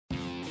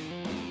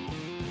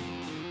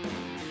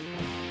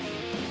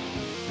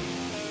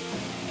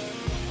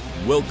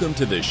Welcome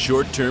to the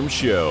Short Term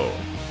Show,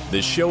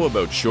 the show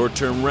about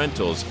short-term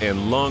rentals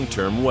and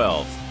long-term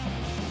wealth,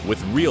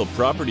 with real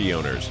property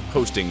owners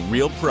hosting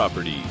real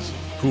properties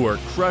who are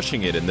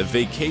crushing it in the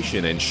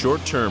vacation and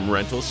short-term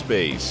rental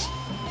space.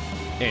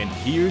 And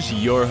here's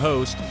your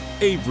host,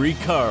 Avery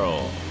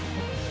Carl.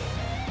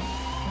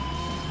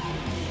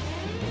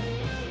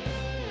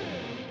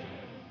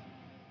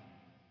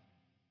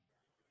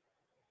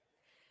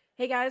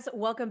 Hey guys,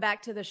 welcome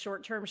back to the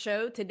Short Term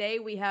Show. Today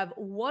we have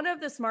one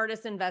of the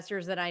smartest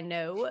investors that I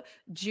know,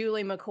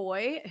 Julie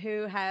McCoy,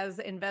 who has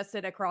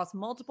invested across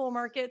multiple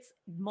markets,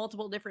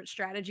 multiple different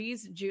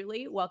strategies.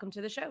 Julie, welcome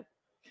to the show.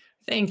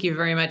 Thank you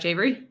very much,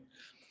 Avery.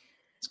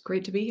 It's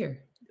great to be here.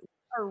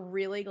 We're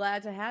really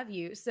glad to have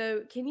you.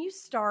 So can you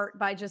start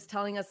by just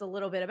telling us a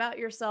little bit about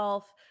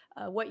yourself,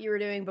 what you were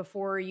doing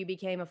before you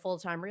became a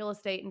full-time real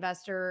estate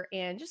investor,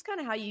 and just kind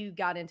of how you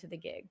got into the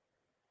gig?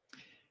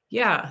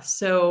 Yeah,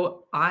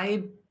 so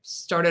I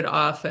started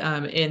off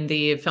in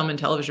the film and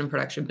television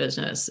production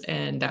business,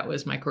 and that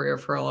was my career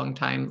for a long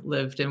time.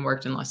 Lived and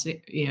worked in Los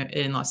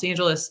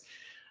Angeles,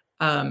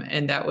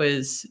 and that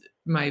was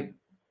my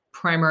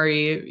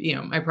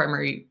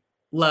primary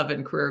love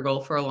and career goal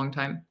for a long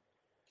time.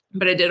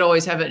 But I did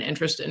always have an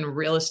interest in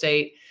real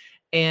estate,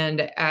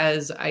 and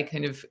as I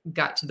kind of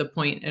got to the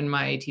point in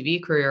my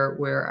TV career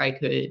where I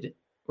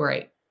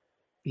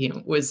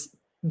was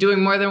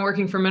doing more than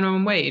working for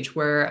minimum wage,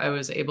 where I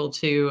was able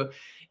to,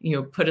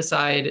 put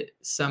aside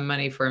some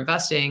money for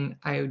investing,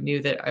 I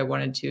knew that I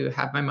wanted to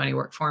have my money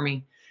work for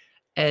me.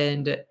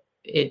 And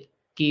it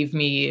gave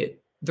me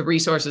the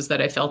resources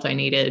that I felt I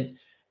needed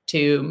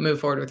to move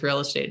forward with real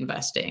estate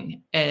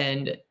investing.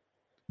 And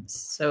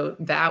so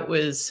that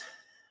was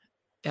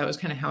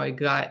kind of how I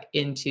got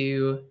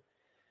into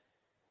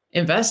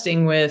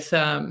investing with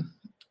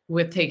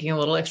taking a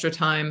little extra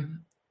time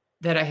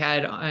that I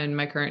had on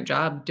my current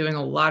job, doing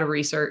a lot of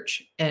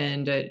research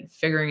and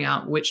figuring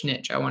out which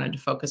niche I wanted to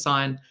focus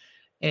on,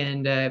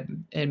 and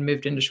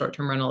moved into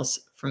short-term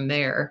rentals from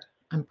there.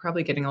 I'm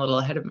probably getting a little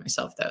ahead of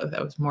myself, though.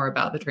 That was more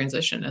about the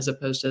transition as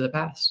opposed to the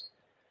past.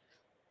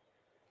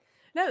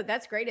 No,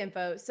 that's great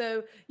info.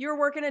 So you were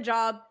working a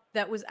job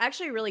that was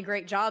actually a really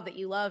great job that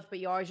you loved, but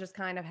you always just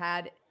kind of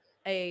had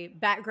a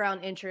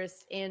background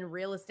interest in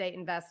real estate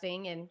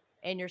investing, and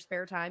in your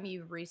spare time,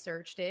 you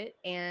researched it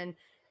and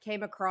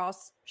came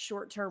across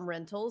short-term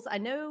rentals. I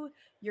know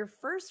your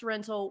first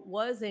rental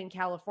was in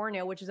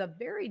California, which is a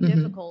very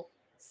difficult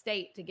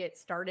state to get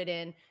started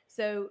in.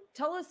 So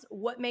tell us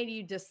what made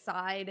you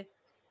decide,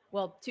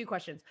 well, two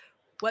questions.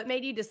 What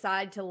made you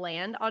decide to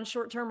land on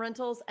short-term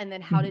rentals? And then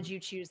how did you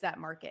choose that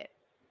market?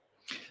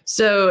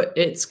 So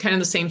it's kind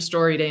of the same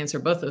story to answer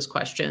both those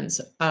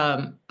questions.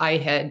 I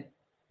had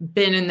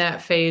been in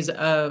that phase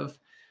of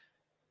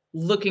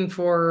looking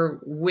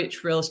for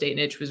which real estate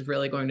niche was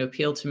really going to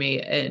appeal to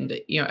me. And,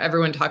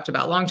 everyone talked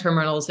about long-term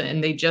rentals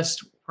and they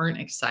just weren't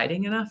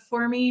exciting enough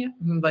for me.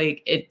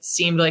 Like, it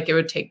seemed like it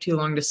would take too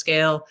long to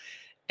scale.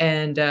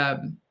 And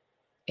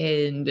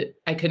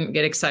I couldn't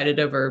get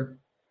excited over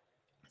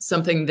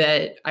something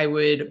that I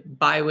would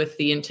buy with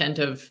the intent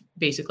of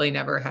basically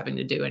never having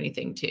to do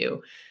anything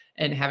to,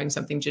 and having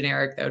something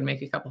generic that would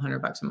make a couple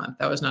 $100 a month.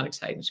 That was not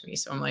exciting to me.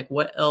 So I'm like,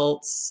 what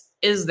else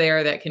is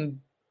there that can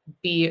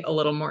be a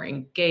little more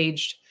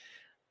engaged,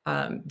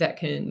 that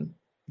can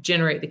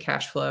generate the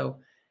cash flow?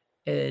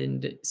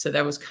 And so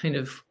that was kind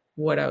of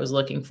what I was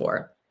looking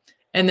for.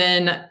 And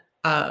then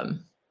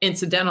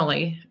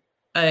incidentally,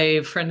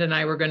 a friend and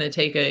I were going to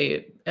take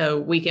a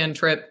weekend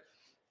trip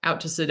out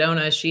to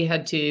Sedona. She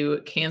had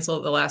to cancel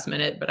at the last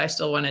minute, but I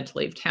still wanted to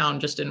leave town,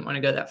 just didn't want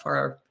to go that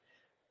far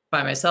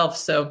by myself.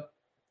 So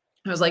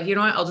I was like, you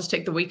know what, I'll just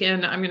take the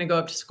weekend. I'm going to go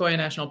up to Sequoia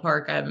National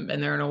Park. I haven't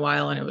been there in a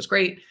while, and it was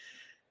great.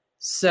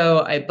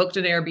 So I booked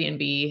an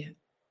Airbnb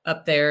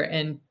up there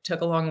and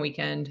took a long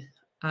weekend,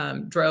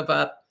 drove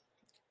up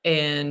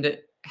and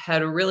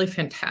had a really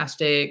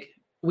fantastic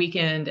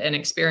weekend and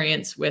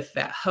experience with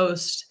that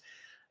host.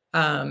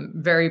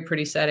 Very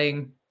pretty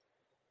setting.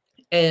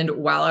 And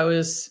while I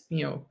was,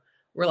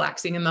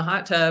 relaxing in the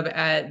hot tub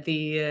at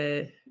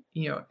the,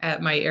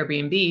 at my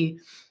Airbnb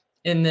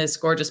in this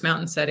gorgeous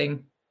mountain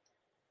setting,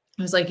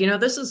 I was like,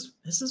 this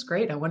is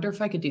great. I wonder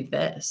if I could do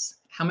this.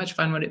 How much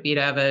fun would it be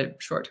to have a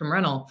short-term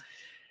rental?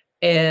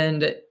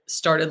 And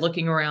started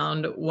looking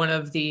around one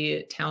of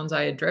the towns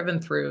I had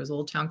driven through. It was a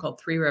little town called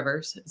Three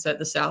Rivers. It's at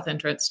the south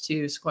entrance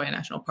to Sequoia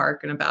National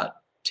Park and about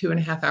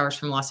 2.5 hours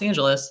from Los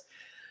Angeles.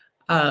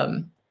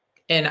 And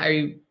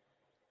I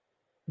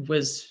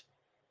was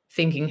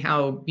thinking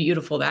how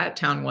beautiful that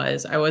town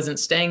was. I wasn't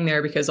staying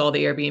there because all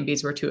the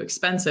Airbnbs were too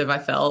expensive, I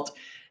felt.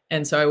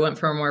 And so I went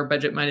for a more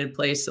budget-minded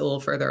place a little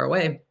further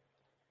away.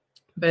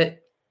 But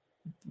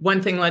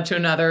one thing led to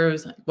another. It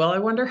was like, well, I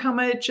wonder how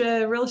much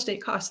real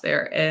estate costs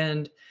there,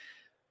 and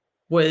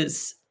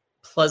was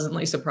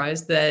pleasantly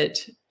surprised that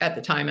at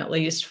the time, at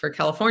least for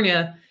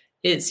California,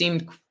 it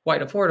seemed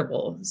quite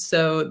affordable.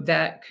 So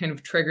that kind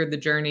of triggered the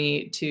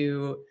journey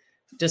to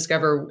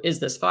discover, is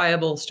this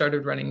viable?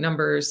 Started running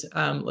numbers,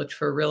 looked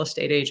for a real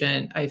estate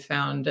agent. I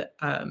found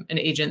an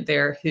agent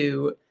there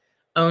who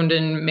owned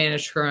and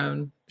managed her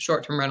own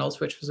short-term rentals,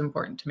 which was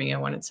important to me. I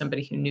wanted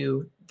somebody who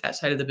knew that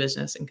side of the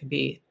business and could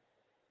be,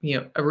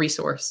 a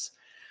resource.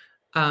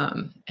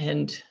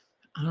 And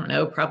I don't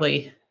know,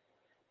 probably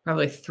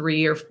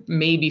 3 or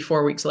maybe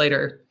 4 weeks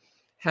later,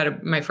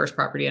 had my first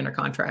property under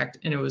contract,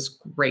 and it was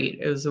great.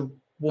 It was a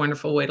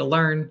wonderful way to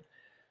learn,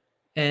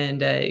 and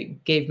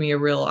gave me a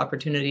real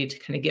opportunity to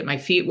kind of get my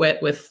feet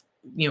wet with,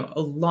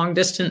 a long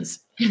distance,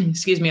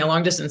 a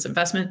long distance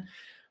investment,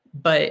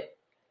 but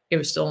it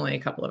was still only a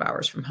couple of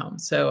hours from home.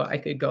 So I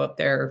could go up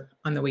there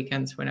on the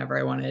weekends whenever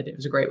I wanted. It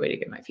was a great way to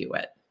get my feet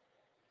wet.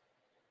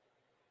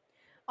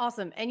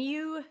 Awesome. And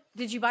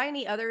did you buy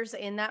any others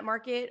in that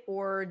market,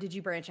 or did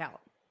you branch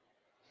out?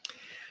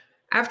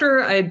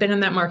 After I had been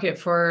in that market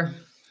for,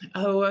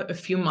 a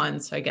few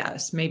months, I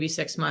guess, maybe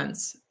 6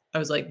 months, I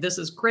was like, this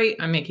is great.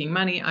 I'm making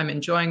money. I'm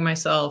enjoying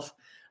myself.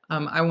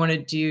 I want to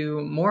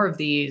do more of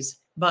these,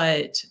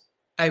 but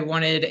I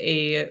wanted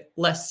a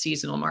less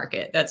seasonal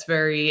market that's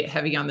very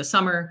heavy on the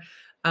summer.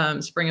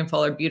 Spring and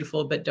fall are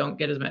beautiful, but don't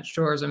get as much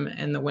tourism,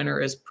 and the winter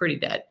is pretty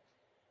dead.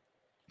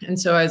 And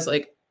so I was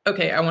like,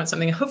 okay, I want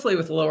something hopefully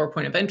with a lower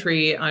point of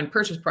entry on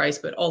purchase price,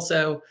 but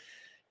also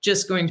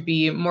just going to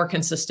be more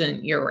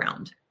consistent year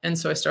round. And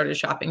so I started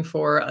shopping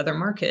for other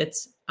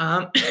markets.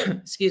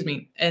 Excuse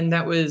me. And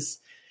that was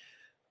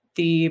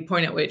the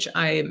point at which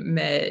I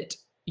met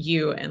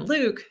you and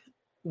Luke,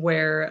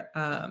 where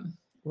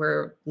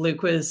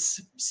Luke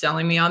was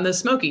selling me on the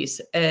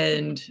Smokies,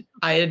 and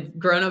I had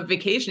grown up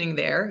vacationing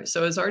there.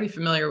 So I was already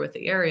familiar with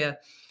the area,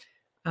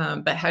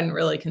 but hadn't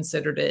really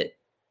considered it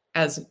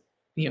as,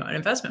 an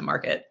investment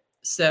market.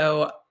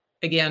 So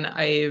again,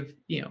 I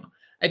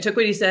took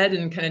what he said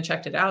and kind of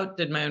checked it out,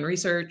 did my own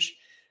research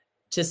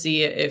to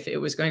see if it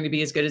was going to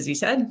be as good as he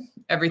said.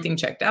 Everything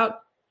checked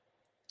out.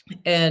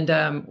 And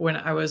when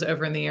I was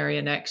over in the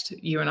area next,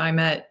 you and I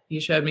met. You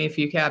showed me a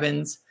few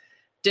cabins.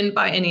 Didn't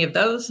buy any of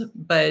those,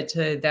 but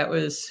that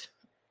was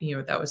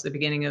the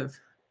beginning of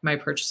my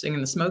purchasing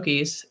in the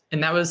Smokies.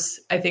 And that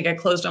was, I think I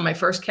closed on my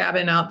first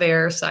cabin out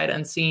there, sight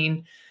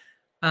unseen.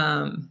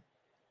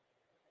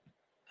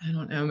 I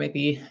don't know,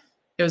 maybe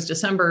it was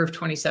December of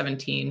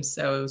 2017.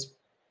 So it was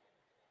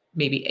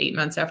maybe 8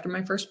 months after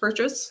my first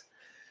purchase.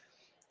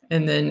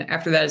 And then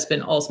after that, it's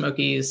been all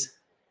Smokies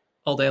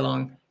all day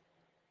long.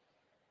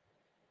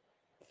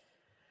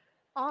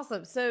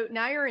 Awesome. So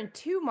now you're in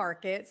 2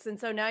 markets. And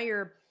so now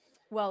you're,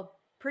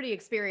 pretty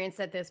experienced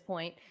at this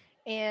point.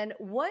 And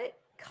what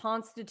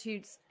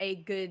constitutes a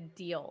good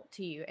deal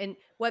to you? And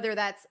whether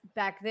that's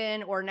back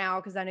then or now,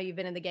 because I know you've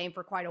been in the game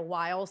for quite a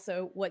while.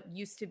 So what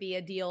used to be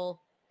a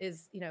deal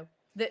is,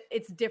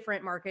 it's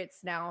different markets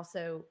now.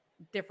 So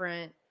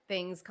different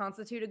things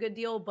constitute a good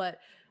deal. But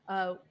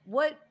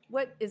what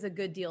is a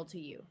good deal to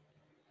you?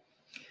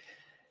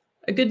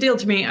 A good deal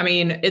to me, I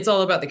mean, it's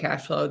all about the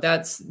cash flow.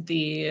 That's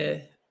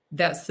the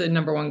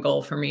number one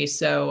goal for me.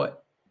 So,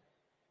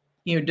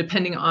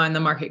 depending on the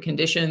market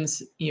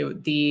conditions,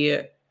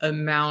 the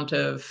amount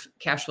of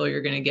cash flow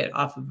you're going to get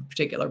off of a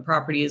particular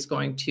property is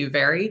going to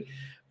vary,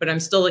 but I'm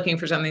still looking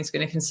for something that's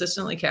going to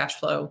consistently cash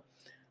flow.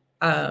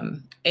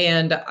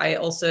 And I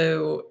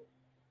also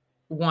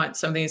want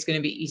something that's going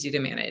to be easy to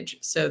manage.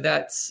 So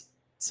that's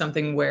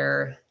something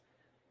where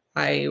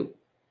I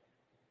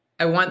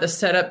want the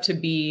setup to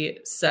be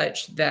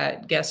such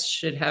that guests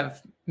should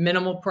have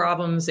minimal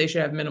problems. They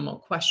should have minimal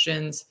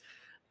questions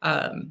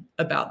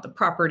about the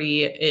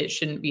property. It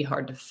shouldn't be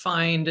hard to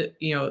find.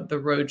 The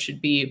road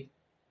should be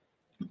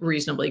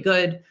reasonably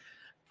good.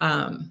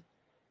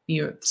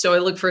 So I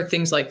look for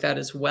things like that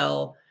as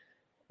well,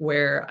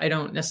 where I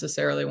don't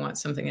necessarily want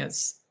something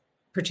that's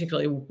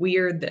particularly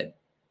weird that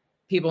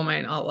people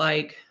might not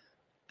like.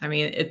 I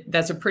mean,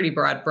 that's a pretty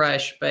broad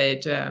brush,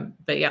 but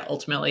yeah,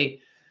 ultimately,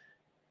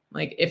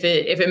 like if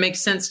it makes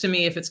sense to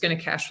me, if it's going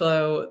to cash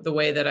flow the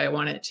way that I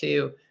want it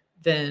to,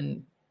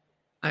 then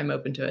I'm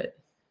open to it.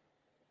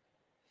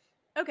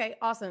 Okay,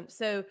 awesome.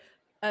 So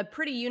a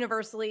pretty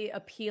universally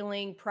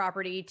appealing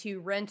property to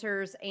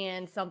renters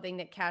and something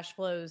that cash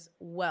flows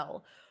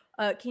well.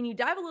 Can you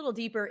dive a little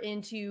deeper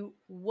into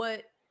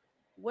what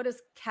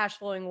does cash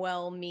flowing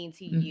well mean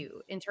to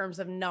you in terms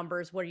of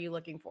numbers? What are you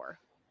looking for?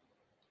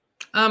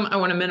 I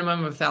want a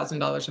minimum of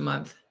 $1,000 a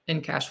month in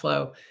cash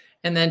flow.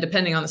 And then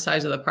depending on the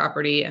size of the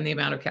property and the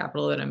amount of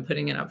capital that I'm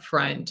putting in up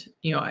front,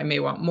 I may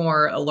want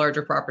more. A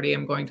larger property,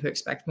 I'm going to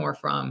expect more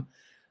from.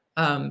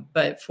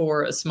 But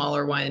for a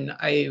smaller one,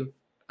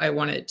 I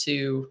want it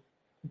to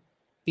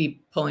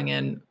be pulling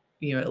in,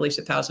 at least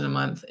 $1,000 a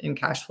month in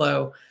cash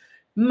flow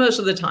most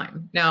of the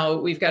time. Now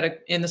we've got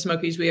in the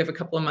Smokies, we have a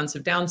couple of months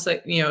of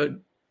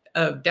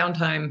of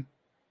downtime.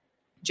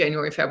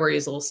 January, February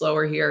is a little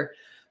slower here.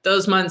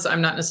 Those months,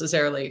 I'm not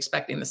necessarily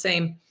expecting the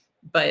same,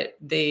 but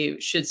they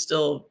should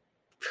still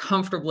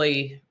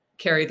comfortably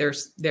carry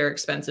their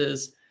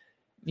expenses,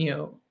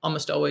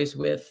 almost always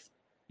with,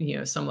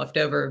 some left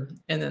over,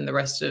 and then the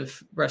rest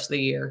of the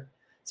year.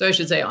 So I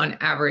should say on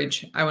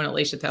average, I want at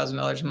least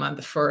 $1,000 a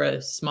month for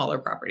a smaller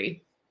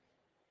property.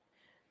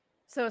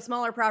 So a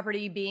smaller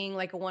property being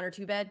like a 1 or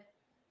 2 bed?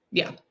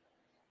 Yeah.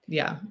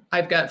 Yeah.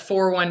 I've got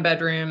 4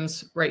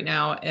 1-bedrooms right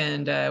now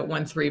and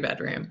 1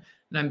 3-bedroom.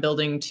 And I'm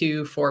building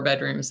 2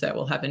 4-bedrooms that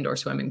will have indoor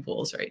swimming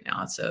pools right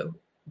now. So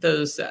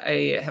those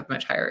I have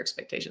much higher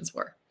expectations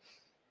for.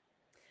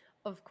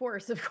 Of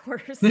course, of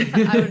course.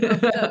 I would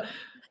hope so.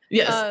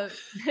 Yes.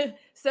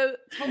 So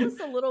tell us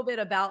a little bit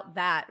about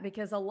that,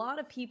 because a lot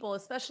of people,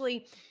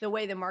 especially the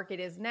way the market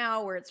is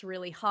now, where it's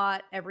really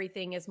hot,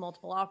 everything is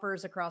multiple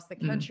offers across the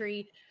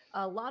country.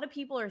 A lot of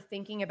people are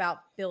thinking about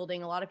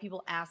building. A lot of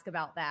people ask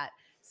about that.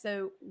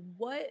 So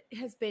what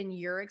has been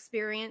your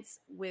experience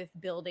with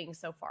building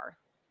so far?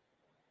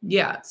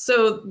 Yeah.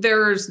 So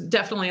there's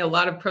definitely a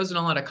lot of pros and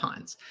a lot of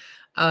cons.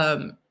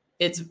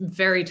 It's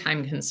very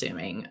time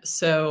consuming.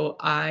 So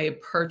I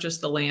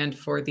purchased the land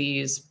for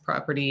these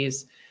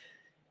properties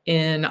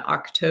in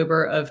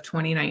October of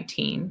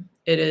 2019.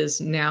 It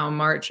is now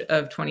March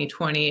of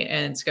 2020,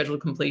 and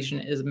scheduled completion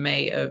is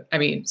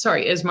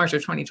is March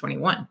of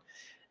 2021,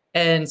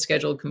 and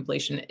scheduled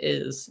completion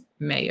is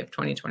May of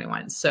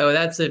 2021. So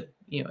that's a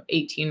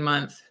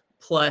 18-month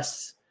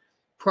plus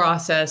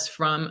process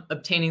from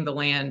obtaining the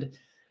land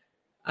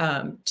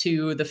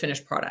to the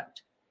finished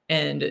product.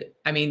 And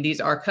I mean,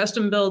 these are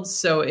custom builds,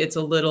 so it's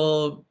a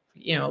little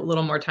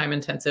more time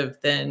intensive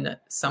than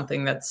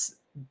something that's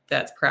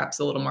perhaps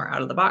a little more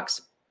out of the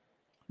box.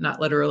 Not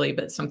literally,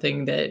 but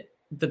something that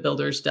the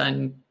builder's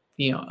done,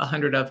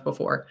 100 of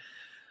before.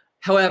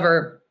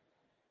 However,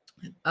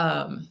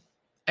 I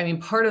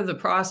mean, part of the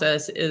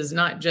process is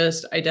not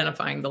just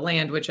identifying the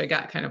land, which I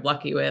got kind of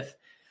lucky with,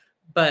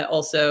 but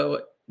also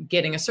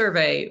getting a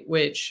survey,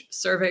 which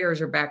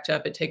surveyors are backed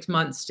up. It takes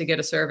months to get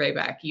a survey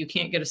back. You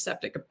can't get a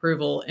septic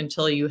approval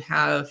until you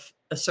have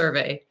a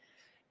survey,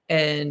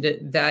 and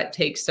that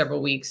takes several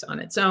weeks on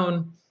its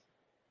own.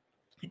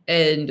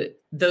 And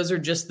those are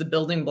just the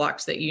building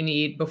blocks that you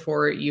need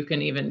before you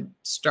can even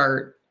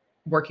start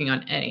working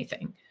on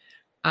anything.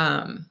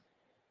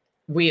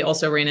 We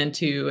also ran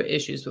into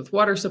issues with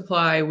water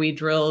supply. We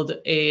drilled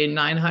a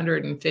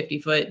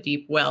 950-foot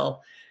deep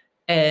well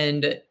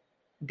and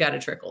got a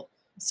trickle.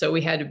 So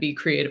we had to be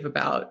creative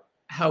about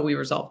how we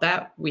resolved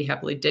that. We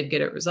happily did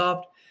get it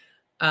resolved.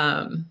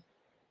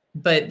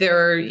 But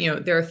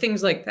there are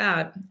things like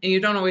that, and you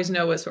don't always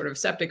know what sort of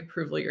septic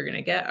approval you're going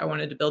to get. I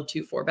wanted to build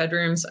 2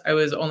 4-bedrooms. I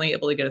was only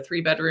able to get a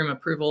 3-bedroom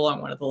approval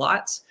on one of the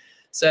lots.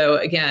 So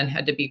again,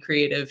 had to be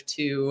creative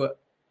to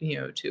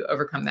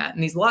overcome that.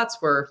 And these lots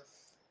are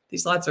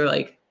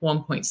like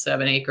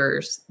 1.7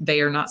 acres.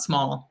 They are not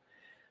small,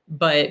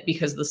 but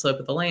because of the slope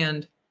of the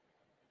land,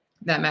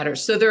 that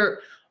matters. So there are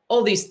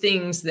all these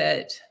things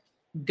that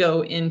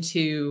go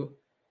into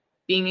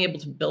being able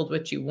to build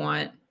what you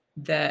want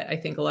that I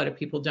think a lot of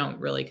people don't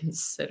really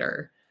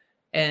consider,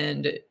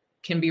 and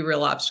can be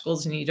real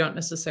obstacles. And you don't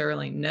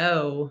necessarily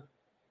know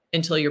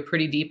until you're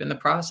pretty deep in the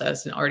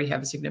process and already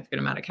have a significant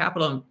amount of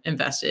capital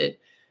invested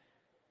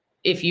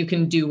if you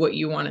can do what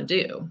you want to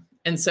do.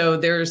 And so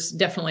there's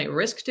definitely a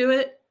risk to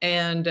it,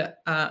 and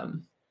a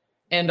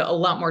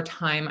lot more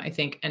time, I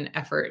think, and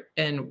effort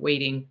and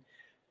waiting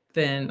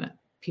than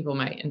people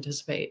might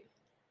anticipate.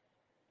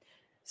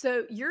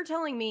 So you're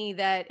telling me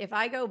that if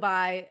I go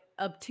buy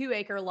a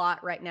 2-acre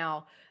lot right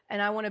now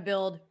and I want to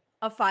build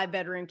a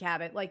 5-bedroom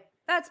cabin, like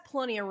that's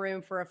plenty of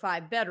room for a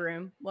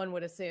 5-bedroom, one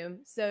would assume.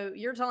 So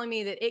you're telling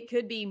me that it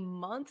could be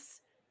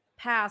months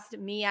past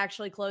me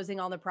actually closing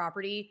on the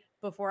property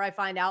before I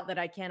find out that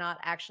I cannot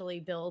actually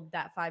build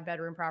that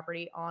 5-bedroom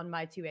property on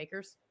my 2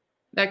 acres?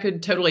 That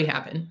could totally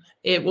happen.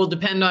 It will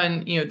depend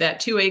on, that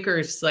 2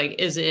 acres, like,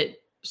 is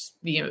it,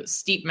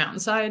 steep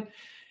mountainside?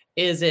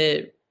 Is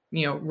it,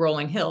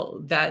 rolling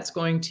hill? That's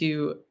going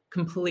to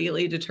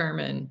completely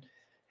determine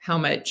how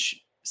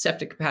much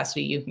septic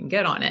capacity you can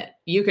get on it.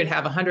 You could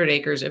have 100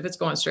 acres. If it's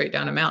going straight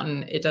down a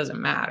mountain, it doesn't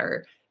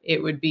matter.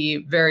 It would be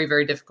very,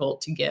 very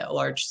difficult to get a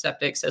large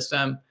septic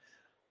system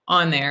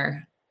on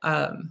there.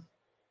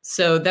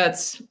 So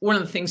that's one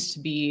of the things to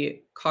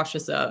be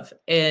cautious of.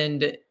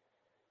 And,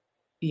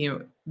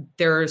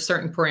 there are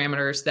certain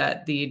parameters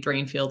that the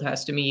drain field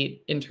has to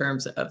meet in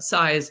terms of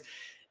size,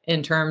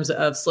 in terms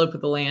of slope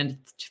of the land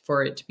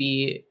for it to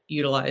be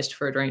utilized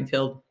for a drain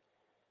field.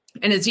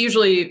 And it's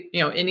usually,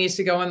 it needs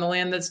to go on the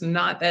land that's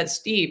not that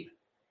steep,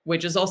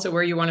 which is also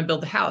where you want to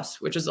build the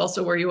house, which is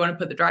also where you want to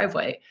put the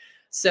driveway.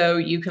 So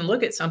you can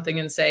look at something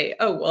and say,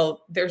 oh,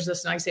 well, there's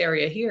this nice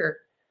area here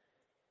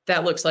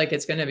that looks like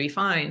it's going to be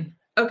fine.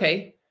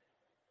 Okay.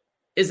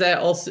 Is that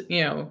also,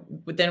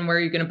 then where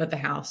are you going to put the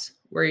house?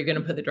 Where are you going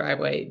to put the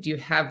driveway? Do you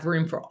have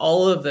room for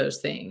all of those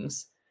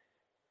things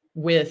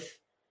with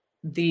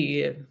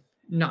the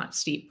not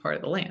steep part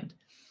of the land?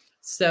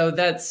 So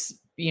that's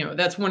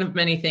one of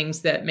many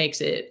things that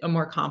makes it a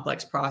more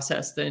complex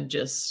process than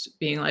just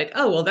being like,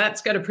 oh, well,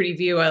 that's got a pretty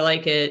view. I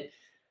like it.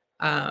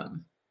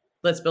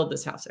 Let's build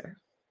this house there.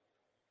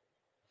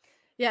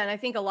 Yeah. And I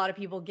think a lot of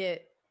people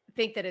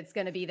think that it's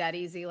going to be that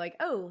easy. Like,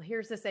 oh,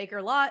 here's this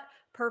acre lot.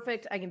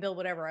 Perfect. I can build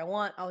whatever I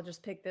want. I'll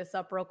just pick this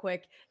up real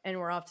quick and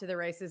we're off to the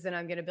races, and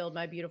I'm going to build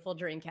my beautiful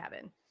dream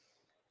cabin.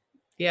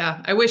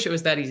 Yeah. I wish it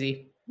was that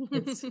easy.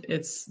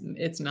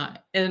 It's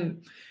not.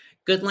 And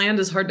good land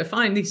is hard to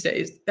find these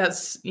days.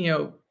 That's,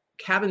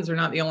 cabins are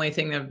not the only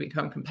thing that have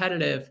become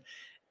competitive,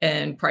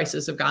 and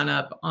prices have gone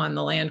up on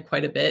the land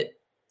quite a bit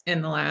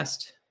in the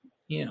last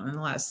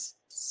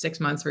 6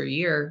 months or a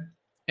year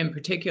in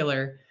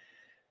particular.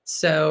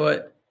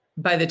 So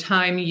by the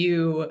time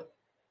you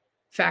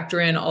factor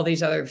in all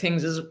these other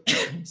things as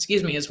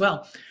as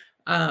well,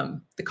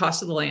 the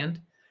cost of the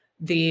land,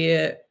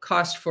 the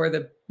cost for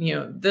the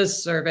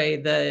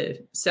survey,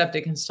 the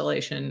septic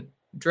installation,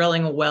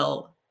 drilling a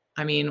well.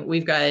 I mean,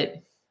 we've got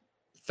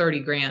 30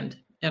 grand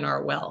in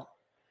our well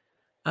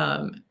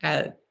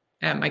at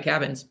my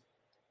cabins.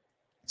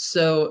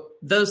 So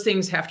those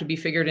things have to be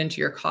figured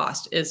into your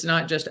cost. It's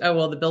not just, oh,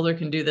 well, the builder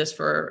can do this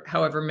for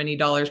however many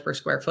dollars per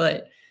square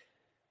foot.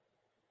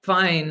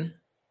 Fine,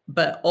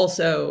 but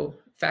also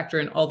factor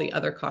in all the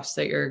other costs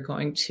that you're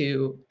going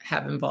to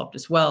have involved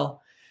as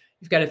well.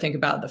 You've got to think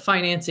about the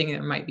financing.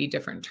 There might be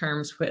different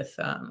terms with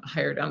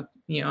higher down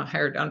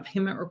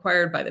payment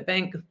required by the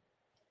bank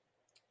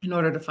in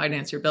order to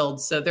finance your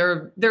build. So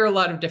there are a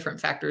lot of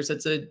different factors.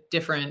 It's a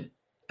different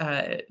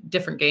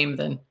game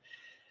than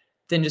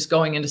just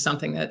going into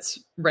something that's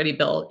ready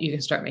built. You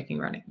can start making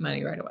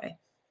money right away.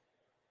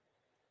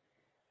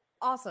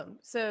 Awesome.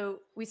 So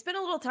we spent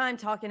a little time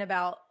talking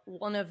about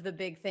one of the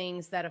big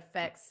things that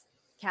affects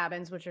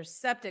cabins, which are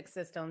septic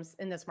systems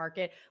in this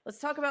market. Let's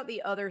talk about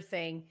the other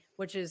thing,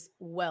 which is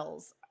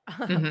wells.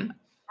 Mm-hmm.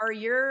 Are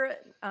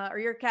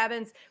your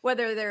cabins,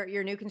 whether they're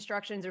your new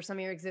constructions or some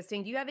of your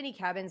existing, do you have any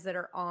cabins that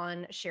are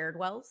on shared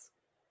wells?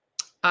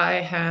 I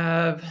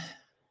have,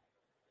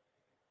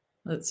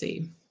 let's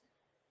see.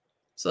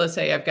 So let's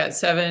say I've got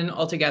 7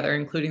 altogether,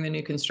 including the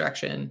new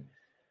construction.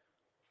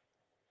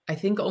 I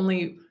think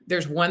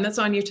there's one that's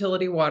on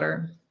utility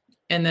water.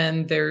 And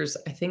then there's,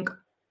 I think,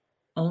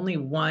 only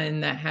one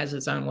that has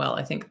its own well.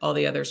 I think all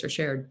the others are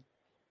shared.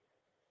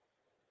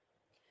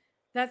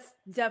 That's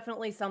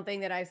definitely something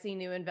that I see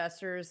new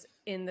investors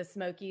in the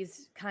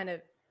Smokies kind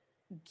of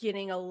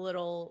getting a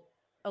little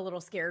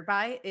scared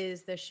by,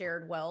 is the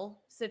shared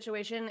well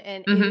situation.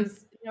 And mm-hmm. It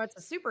is, it's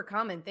a super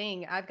common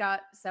thing. I've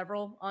got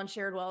several on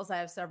shared wells. I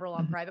have several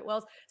on mm-hmm. private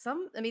wells.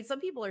 Some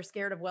people are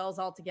scared of wells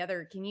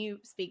altogether. Can you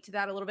speak to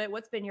that a little bit?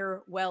 What's been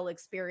your well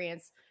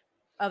experience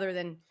other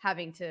than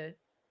having to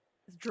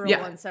drill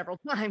one several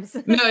times?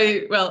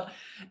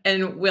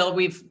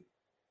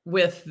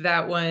 With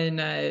that one,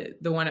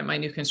 the one at my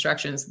new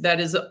constructions, that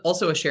is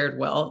also a shared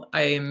well.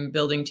 I am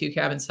building 2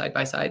 cabins side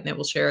by side, and they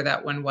will share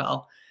that one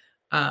well.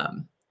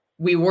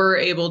 We were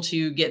able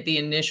to get the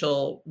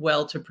initial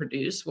well to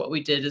produce. What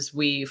we did is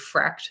we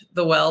fracked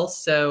the well.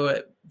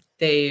 So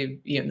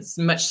it's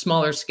much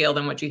smaller scale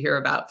than what you hear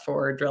about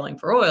for drilling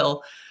for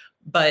oil.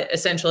 But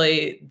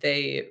essentially,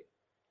 they,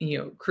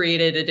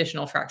 created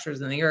additional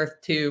fractures in the earth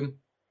to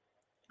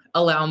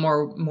allow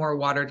more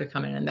water to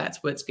come in. And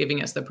that's what's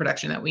giving us the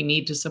production that we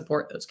need to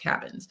support those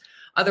cabins.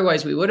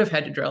 Otherwise, we would have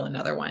had to drill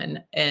another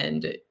one.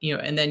 And,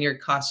 and then your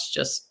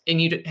costs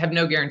and you have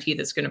no guarantee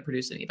that's going to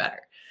produce any better.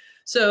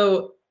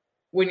 So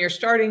when you're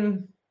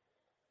starting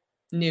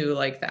new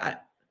like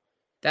that,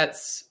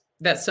 that's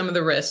some of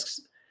the risks.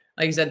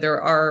 Like I said,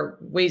 there are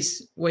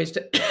ways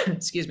to,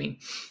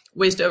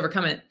 ways to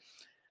overcome it.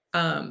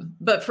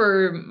 But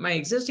for my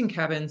existing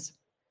cabins,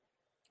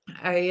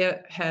 I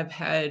have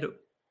had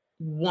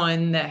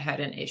one that had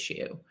an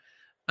issue.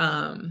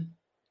 And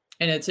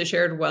it's a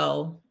shared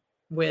well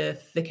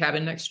with the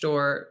cabin next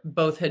door.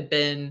 Both had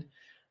been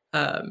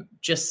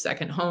just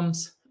second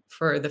homes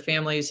for the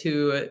families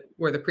who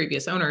were the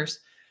previous owners.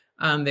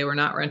 They were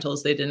not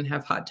rentals. They didn't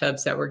have hot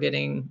tubs that were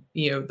getting,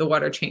 the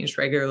water changed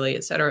regularly,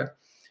 et cetera.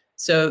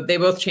 So they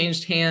both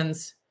changed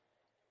hands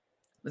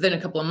within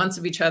a couple of months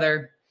of each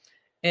other.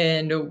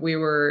 And we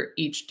were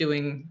each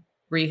doing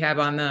rehab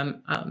on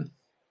them.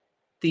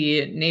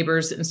 The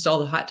neighbors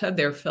installed a hot tub.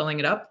 They were filling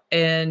it up,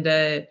 and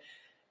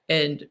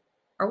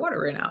our water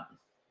ran out.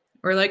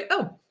 We're like,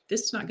 oh,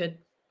 this is not good.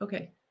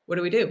 Okay, what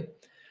do we do?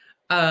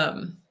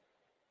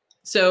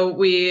 So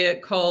we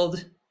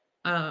called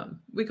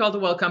the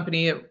well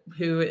company,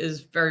 who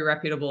is very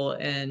reputable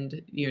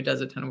and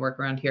does a ton of work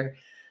around here.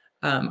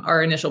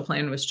 Our initial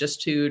plan was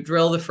just to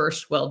drill the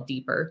first well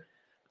deeper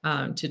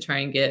to try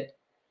and get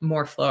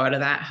more flow out of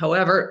that.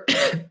 However,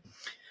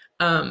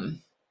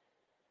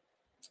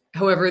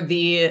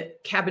 the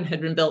cabin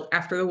had been built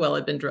after the well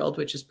had been drilled,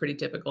 which is pretty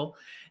typical.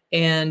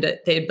 And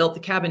they had built the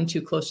cabin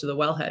too close to the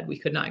wellhead. We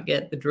could not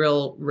get the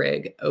drill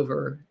rig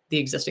over the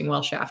existing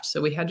well shaft.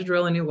 So we had to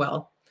drill a new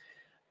well,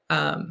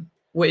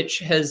 which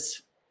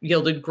has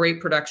yielded great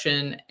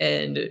production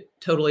and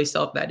totally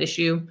solved that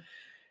issue.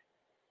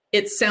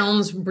 It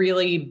sounds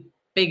really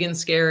big and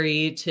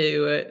scary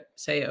to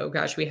say, oh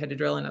gosh, we had to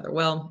drill another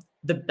well.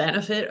 The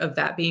benefit of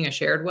that being a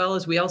shared well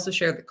is we also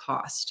shared the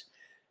cost.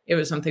 It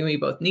was something we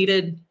both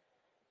needed,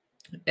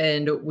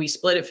 and we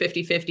split it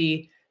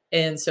 50-50.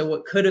 And so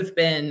what could have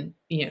been,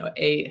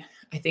 I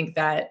think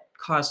that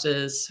cost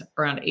us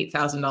around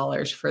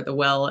 $8,000 for the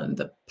well and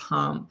the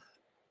pump,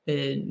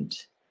 and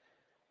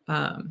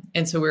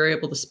And so we were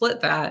able to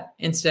split that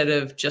instead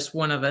of just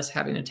one of us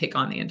having to take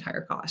on the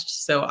entire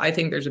cost. So I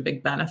think there's a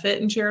big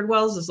benefit in shared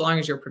wells as long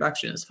as your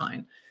production is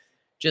fine.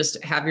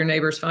 Just have your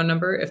neighbor's phone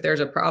number. If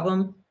there's a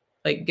problem,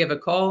 like give a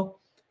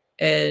call,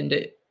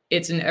 and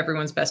it's in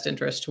everyone's best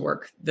interest to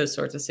work those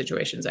sorts of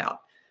situations out.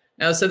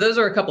 Now, so those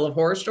are a couple of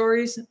horror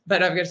stories,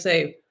 but I've got to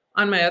say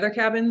on my other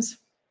cabins,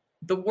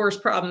 the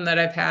worst problem that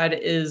I've had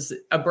is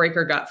a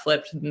breaker got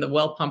flipped and the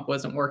well pump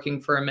wasn't working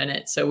for a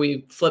minute. So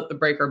we flipped the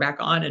breaker back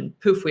on and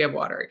poof, we have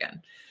water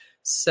again.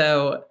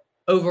 So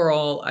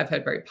overall, I've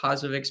had very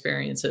positive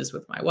experiences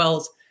with my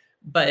wells,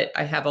 but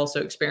I have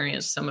also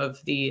experienced some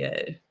of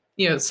the,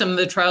 some of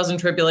the trials and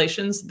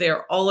tribulations.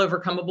 They're all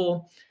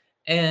overcomable,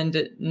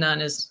 and none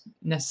is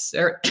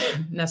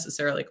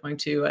necessarily going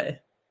to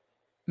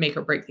make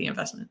or break the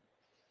investment.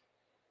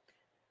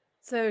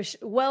 So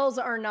wells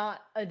are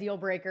not a deal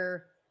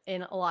breaker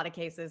in a lot of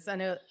cases. I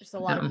know just a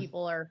lot of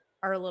people are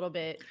a little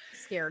bit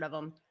scared of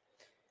them.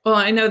 Well,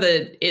 I know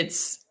that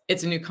it's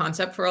a new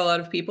concept for a lot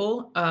of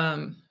people.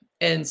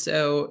 And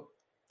so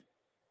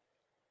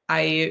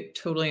I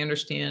totally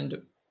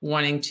understand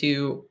wanting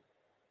to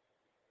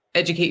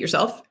educate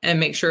yourself and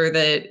make sure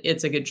that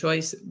it's a good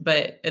choice.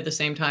 But at the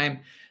same time,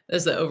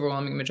 as the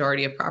overwhelming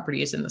majority of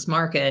properties in this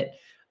market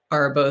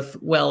are both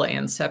well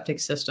and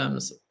septic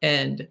systems,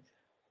 and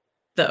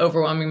the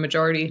overwhelming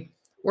majority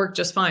work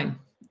just fine.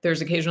 There's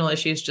occasional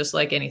issues just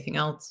like anything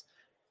else,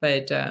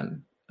 but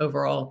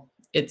overall,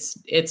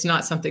 it's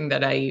not something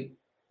that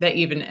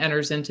even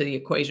enters into the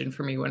equation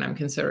for me when I'm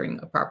considering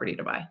a property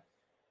to buy.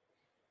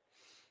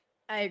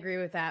 I agree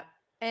with that.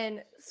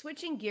 And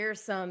switching gears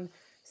some,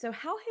 so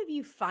how have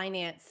you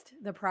financed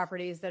the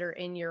properties that are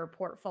in your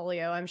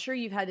portfolio? I'm sure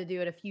you've had to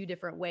do it a few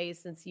different ways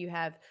since you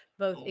have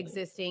both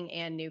existing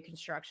and new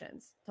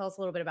constructions. Tell us a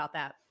little bit about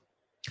that.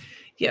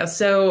 Yeah,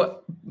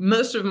 so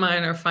most of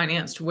mine are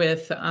financed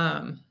with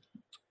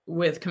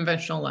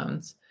conventional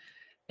loans.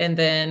 And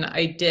then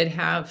I did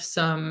have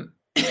some,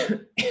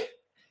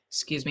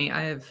 excuse me,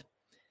 I have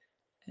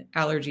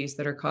allergies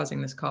that are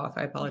causing this cough.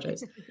 I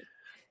apologize.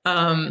 I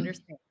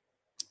understand.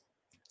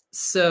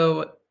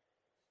 So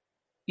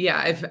yeah,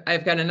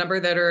 I've got a number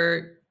that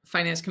are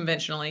financed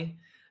conventionally.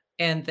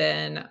 And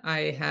then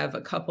I have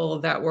a couple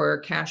that were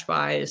cash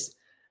buys.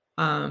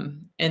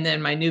 And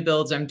then my new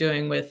builds I'm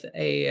doing with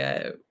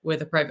a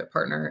private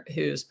partner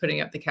who's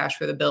putting up the cash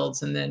for the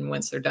builds. And then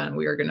once they're done,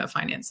 we're going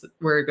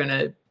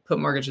to put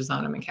mortgages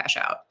on them and cash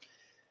out.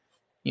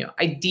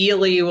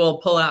 Ideally we'll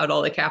pull out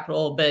all the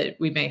capital, but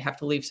we may have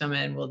to leave some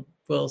in.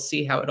 We'll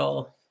see how it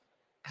all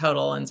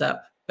ends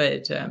up.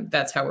 But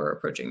that's how we're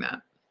approaching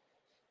that.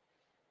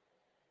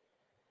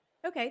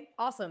 Okay,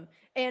 awesome.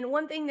 And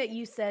one thing that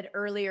you said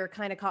earlier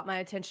kind of caught my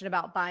attention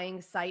about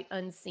buying sight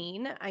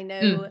unseen. I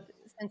know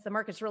since the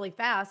market's really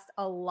fast,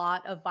 a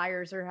lot of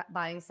buyers are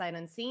buying sight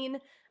unseen.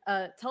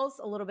 Tell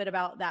us a little bit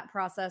about that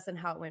process and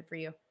how it went for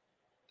you.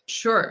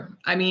 Sure.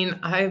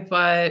 Until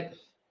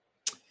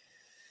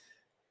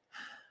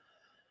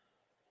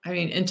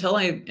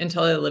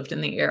I lived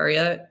in the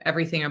area,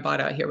 everything I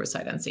bought out here was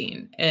sight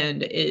unseen,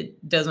 and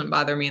it doesn't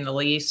bother me in the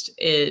least.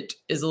 It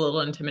is a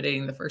little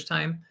intimidating the first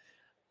time.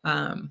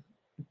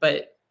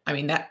 But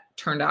that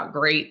turned out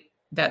great.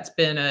 That's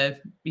been a,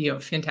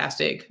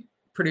 fantastic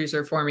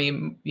producer for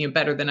me,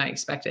 better than I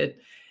expected.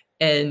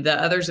 And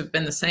the others have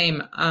been the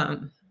same. I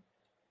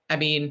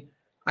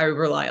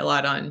rely a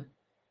lot on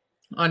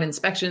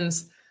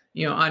inspections,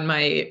 on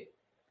my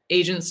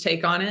agent's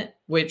take on it,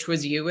 which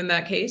was you in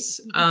that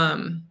case.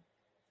 But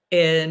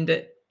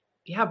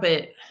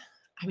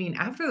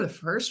after the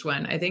first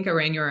one, I think I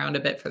ran you around a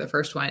bit for the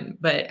first one,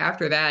 but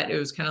after that, it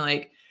was kind of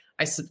like,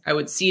 I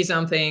would see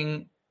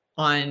something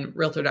on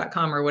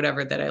realtor.com or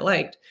whatever that I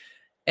liked.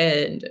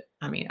 And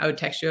I would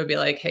text you, I'd be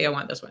like, hey, I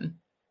want this one.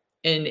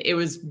 And it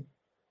was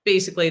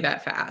basically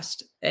that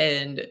fast.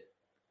 And,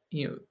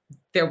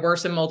 there were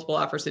some multiple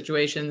offer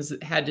situations,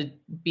 had to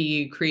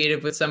be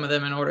creative with some of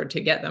them in order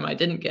to get them. I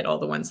didn't get all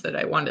the ones that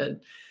I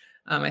wanted.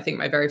 I think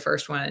my very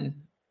first one,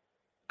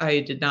 I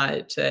did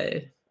not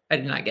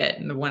get.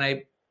 And the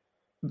one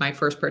my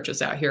first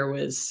purchase out here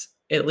was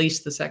at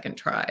least the second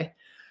try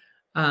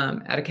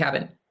at a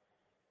cabin.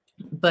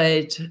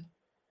 But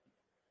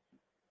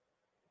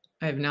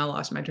I have now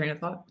lost my train of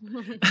thought.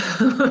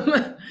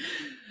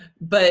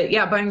 But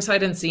yeah, buying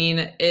sight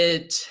unseen,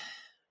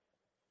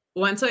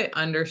 once I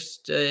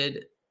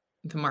understood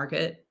the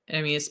market,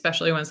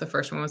 especially once the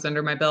first one was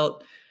under my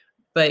belt,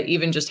 but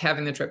even just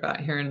having the trip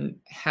out here and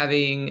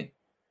having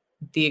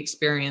the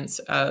experience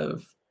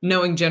of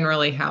knowing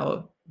generally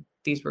how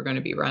these were going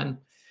to be run,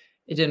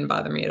 it didn't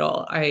bother me at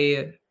all.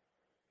 I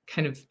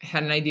kind of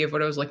had an idea of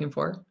what I was looking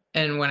for.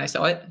 And when I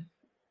saw it,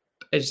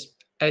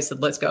 I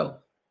said, let's go.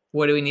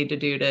 What do we need to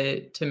do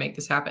to make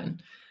this happen?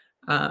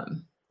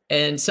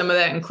 And some of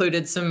that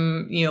included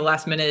some,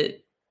 last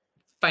minute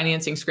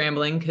financing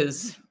scrambling,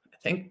 because I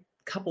think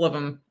a couple of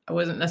them I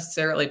wasn't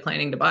necessarily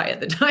planning to buy at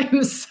the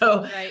time.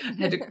 So right. I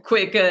had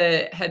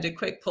to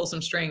quick pull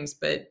some strings,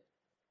 but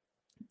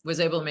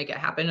was able to make it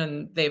happen.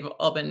 And they've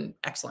all been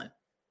excellent.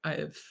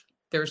 I've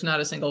there's not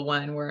a single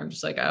one where I'm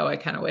just like, oh, I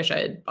kind of wish I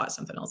had bought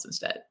something else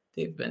instead.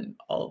 They've been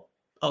all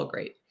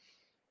great.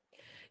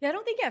 Yeah, I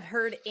don't think I've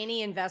heard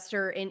any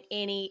investor in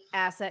any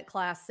asset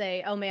class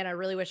say, "Oh man, I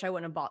really wish I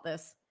wouldn't have bought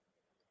this."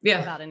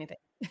 Yeah, About anything.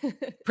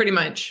 pretty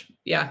much.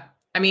 Yeah.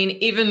 I mean,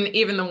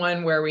 even the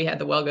one where we had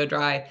the well go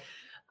dry,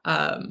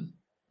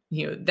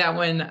 that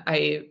one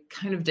I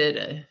kind of did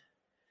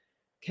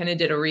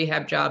a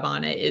rehab job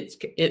on it.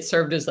 It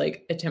served as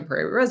like a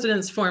temporary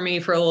residence for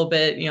me for a little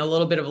bit, a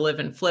little bit of a live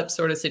and flip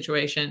sort of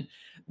situation.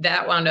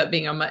 That wound up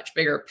being a much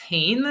bigger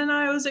pain than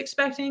I was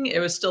expecting. It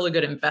was still a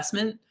good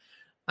investment.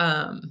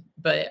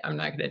 But I'm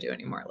not going to do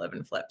any more live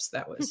and flips.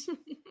 That was,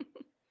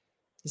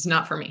 it's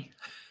not for me.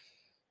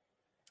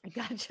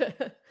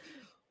 Gotcha.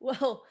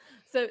 Well,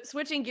 so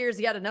switching gears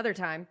yet another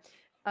time.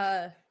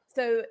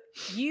 So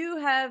you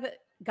have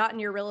gotten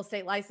your real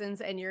estate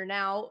license and you're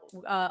now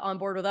on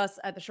board with us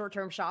at the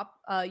Short-Term Shop.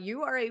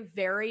 You are a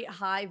very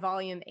high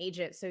volume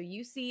agent. So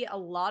you see a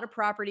lot of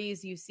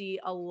properties, you see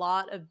a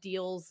lot of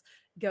deals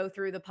go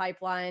through the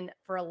pipeline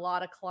for a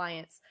lot of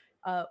clients.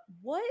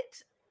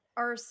 What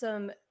are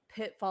some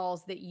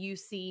pitfalls that you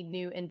see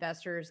new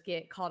investors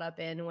get caught up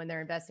in when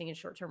they're investing in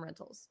short-term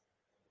rentals?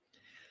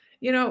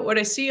 What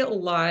I see a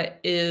lot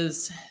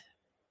is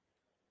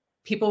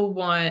people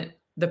want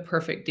the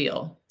perfect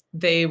deal.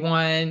 They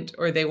want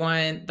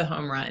the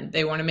home run.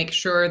 They want to make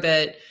sure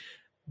that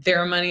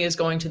their money is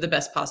going to the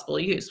best possible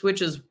use,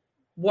 which is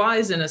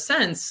wise in a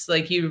sense.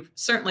 Like, you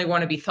certainly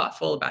want to be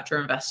thoughtful about your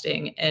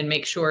investing and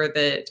make sure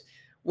that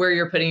where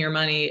you're putting your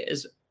money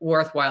is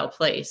worthwhile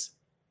place.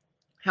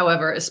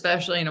 However,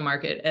 especially in a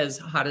market as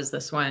hot as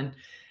this one,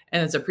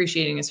 and it's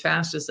appreciating as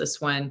fast as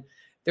this one,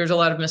 there's a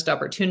lot of missed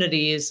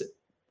opportunities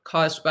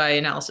caused by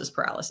analysis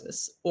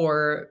paralysis,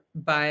 or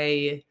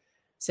by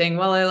saying,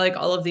 well, I like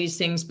all of these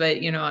things, but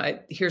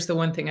here's the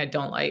one thing I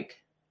don't like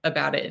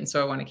about it, and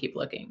so I want to keep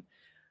looking.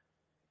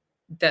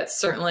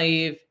 That's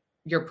certainly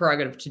your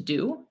prerogative to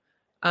do.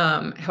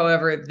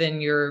 However,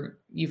 then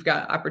you've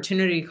got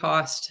opportunity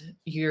cost.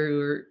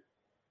 You're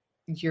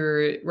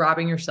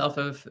robbing yourself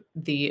of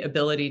the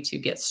ability to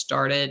get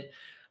started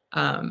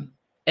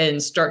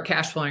and start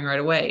cash flowing right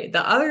away.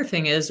 The other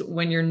thing is,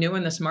 when you're new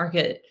in this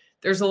market,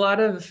 there's a lot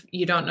of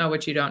you don't know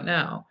what you don't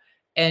know.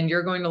 And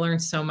you're going to learn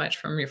so much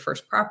from your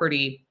first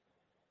property,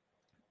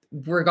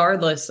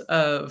 regardless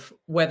of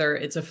whether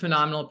it's a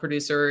phenomenal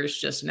producer or it's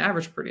just an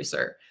average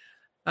producer.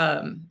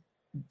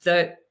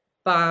 That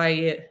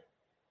by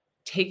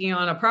taking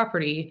on a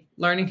property,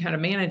 learning how to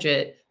manage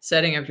it,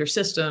 setting up your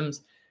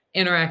systems,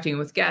 interacting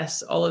with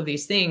guests, all of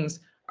these things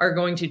are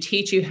going to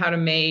teach you how to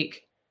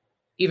make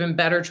even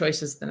better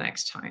choices the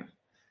next time.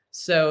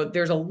 So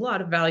there's a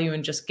lot of value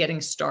in just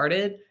getting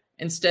started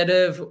instead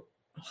of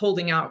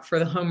holding out for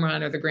the home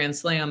run or the grand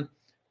slam.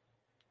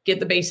 Get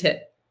the base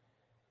hit,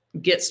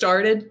 get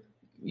started.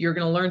 You're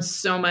going to learn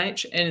so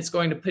much, and it's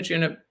going to put you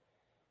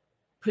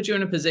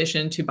in a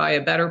position to buy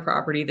a better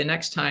property the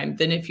next time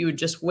than if you had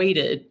just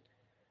waited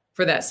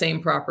for that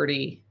same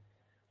property,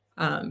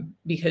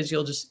 because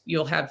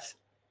you'll have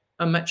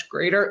a much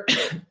greater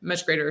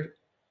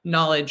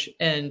knowledge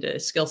and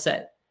skill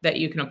set that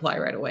you can apply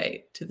right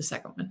away to the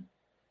second one.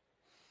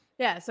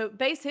 Yeah. So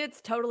base hits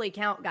totally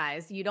count,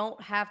 guys. You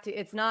don't have to,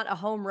 it's not a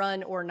home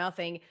run or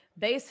nothing.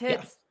 Base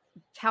hits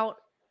count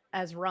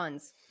as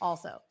runs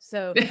also.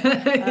 So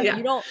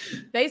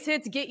base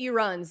hits get you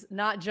runs,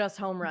 not just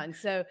home runs.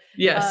 So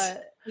yes,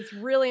 it's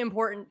really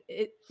important.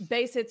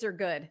 Base hits are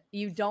good.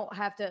 You don't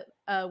have to,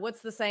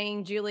 what's the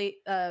saying, Julie?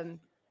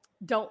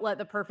 Don't let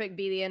the perfect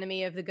be the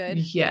enemy of the good.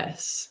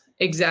 Yes,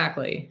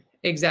 exactly.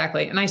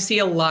 And I see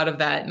a lot of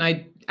that. And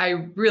I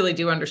really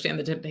do understand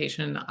the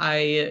temptation.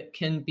 I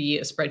can be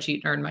a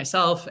spreadsheet nerd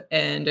myself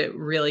and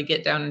really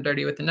get down and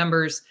dirty with the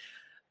numbers.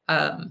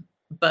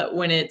 But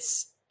when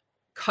it's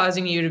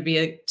causing you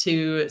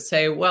to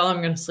say, well,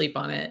 I'm going to sleep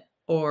on it,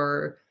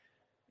 or,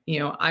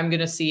 I'm going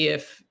to see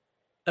if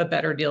a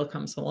better deal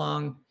comes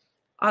along,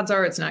 odds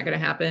are it's not going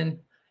to happen.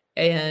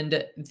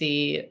 And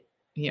the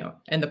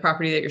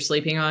property that you're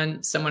sleeping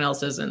on, someone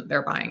else isn't,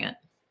 they're buying it.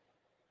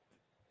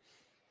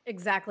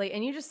 Exactly.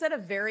 And you just said a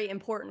very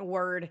important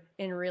word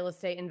in real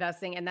estate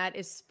investing, and that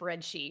is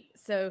spreadsheet.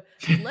 So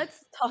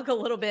let's talk a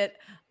little bit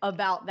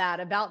about that,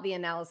 about the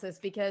analysis,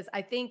 because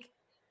I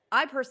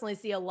personally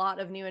see a lot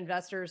of new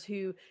investors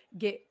who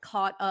get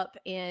caught up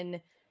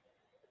in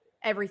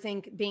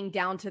everything being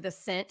down to the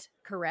cent,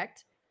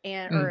 correct?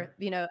 Or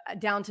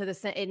down to the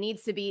cent. It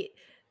needs to be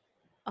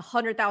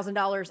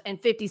 $100,000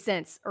 and 50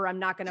 cents, or I'm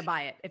not going to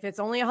buy it. If it's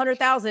only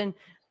 100,000,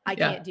 I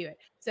can't do it.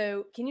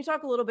 So can you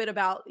talk a little bit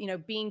about,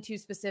 being too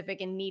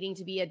specific and needing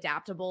to be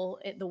adaptable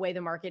the way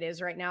the market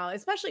is right now,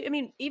 especially,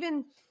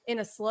 even in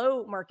a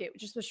slow market,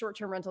 just with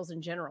short-term rentals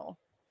in general?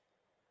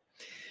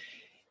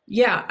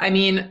 Yeah.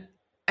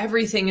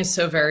 Everything is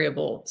so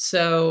variable.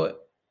 So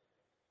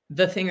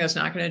the thing that's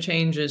not going to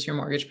change is your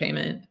mortgage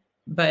payment,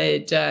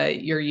 but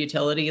your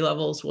utility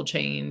levels will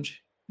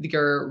change.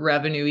 Your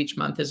revenue each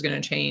month is going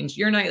to change.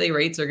 Your nightly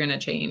rates are going to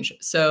change.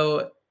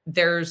 So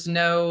there's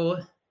no,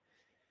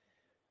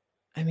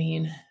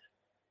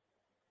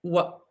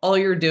 what all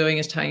you're doing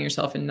is tying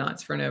yourself in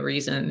knots for no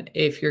reason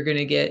if you're going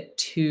to get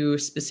too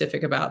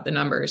specific about the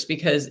numbers,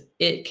 because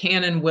it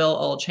can and will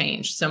all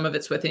change. Some of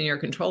it's within your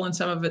control and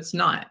some of it's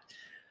not.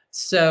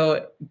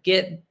 So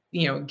get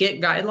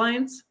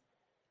guidelines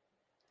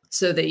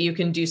so that you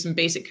can do some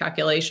basic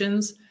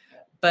calculations.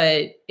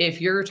 But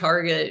if your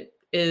target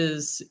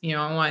is,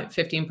 I want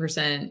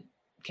 15%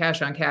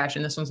 cash on cash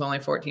and this one's only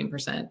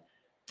 14%,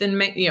 then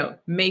make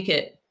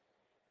it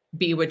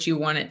be what you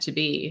want it to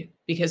be,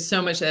 because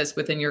so much that's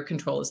within your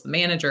control as the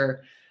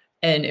manager,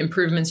 and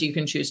improvements you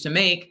can choose to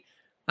make,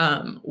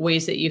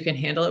 ways that you can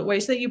handle it,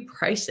 ways that you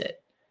price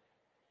it.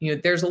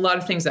 There's a lot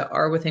of things that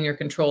are within your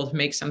control to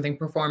make something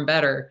perform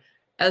better.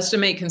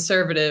 Estimate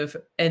conservative,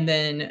 and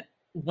then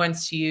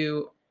once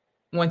you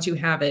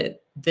have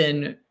it,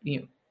 then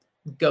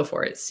go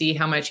for it. See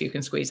how much you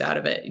can squeeze out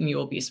of it, and you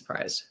will be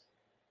surprised.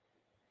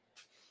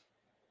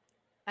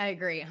 I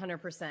agree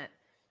 100%.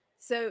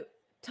 So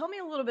tell me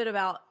a little bit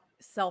about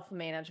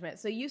self-management.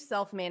 So you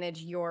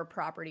self-manage your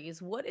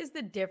properties. What is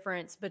the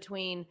difference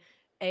between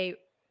a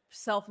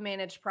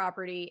self-managed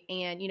property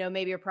and,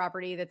 maybe a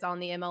property that's on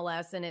the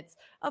MLS and it's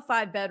a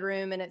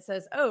 5-bedroom and it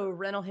says,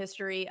 rental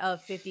history of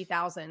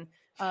 50,000.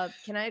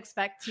 Can I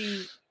expect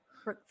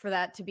for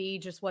that to be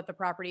just what the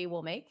property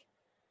will make?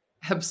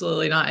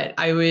 Absolutely not.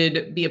 I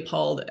would be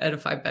appalled at a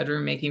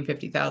 5-bedroom making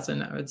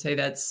 50,000. I would say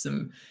that's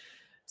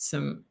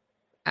some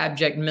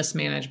abject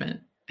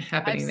mismanagement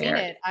happening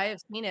there. I have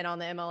seen it on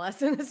the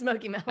MLS in the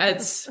Smoky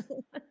Mountains.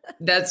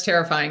 That's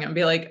terrifying. I'd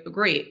be like,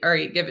 great. All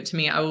right, give it to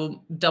me. I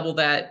will double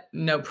that.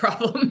 No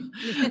problem.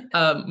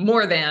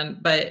 More than,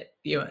 but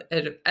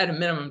at a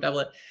minimum, double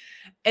it.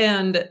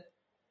 And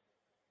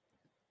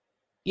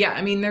yeah,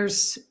 I mean,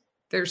 there's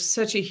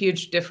such a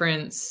huge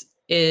difference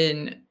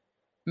in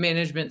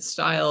management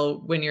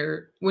style. When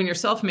you're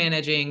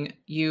self-managing,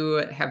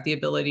 you have the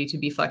ability to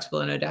be flexible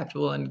and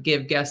adaptable and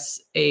give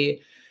guests a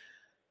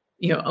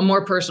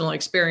more personal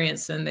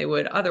experience than they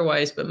would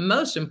otherwise. But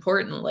most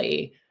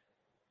importantly,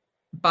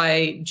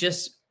 by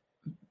just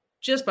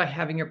by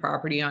having your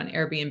property on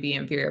Airbnb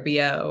and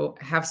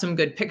VRBO, have some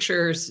good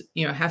pictures,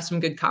 have some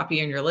good copy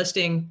in your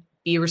listing,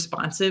 be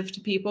responsive to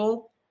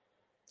people.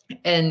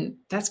 And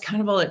that's kind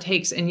of all it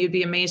takes. And you'd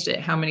be amazed at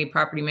how many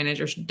property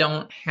managers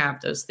don't have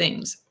those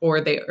things,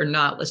 or they are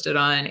not listed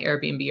on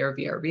Airbnb or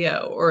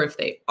VRBO. Or if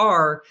they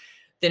are,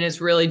 then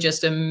it's really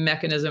just a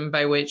mechanism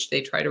by which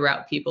they try to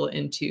route people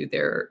into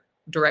their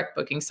direct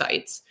booking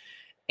sites.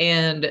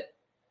 And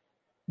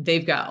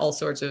they've got all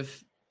sorts of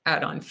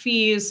add-on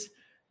fees.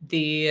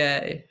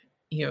 The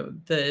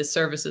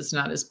service is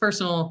not as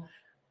personal.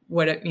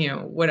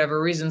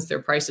 Whatever reasons,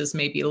 their prices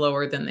may be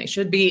lower than they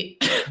should be.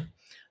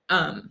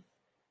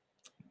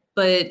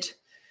 But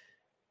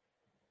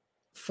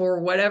for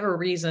whatever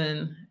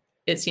reason,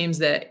 it seems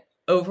that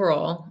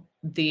overall,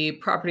 the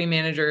property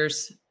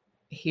managers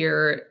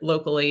here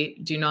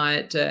locally do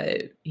not,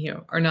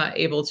 are not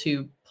able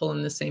to pull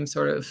in the same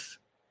sort of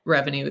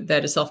revenue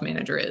that a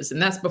self-manager is.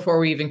 And that's before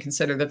we even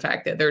consider the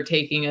fact that they're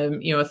taking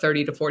a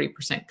 30 to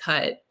 40%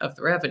 cut of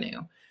the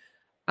revenue.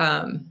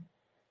 And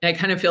I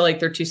kind of feel like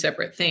they're two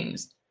separate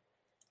things.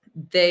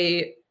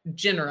 They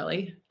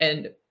generally,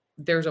 and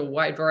there's a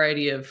wide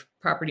variety of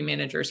property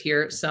managers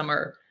here. Some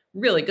are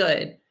really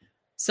good,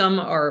 some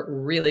are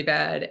really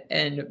bad,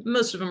 and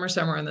most of them are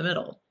somewhere in the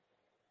middle.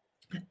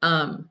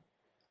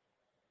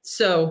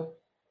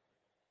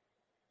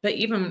 But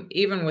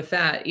even with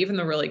that, even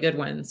the really good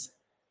ones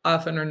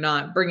often are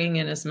not bringing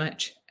in as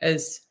much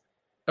as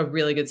a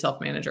really good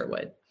self-manager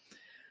would.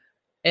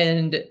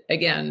 And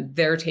again,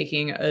 they're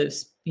taking a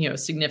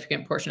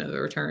significant portion of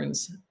the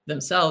returns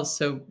themselves.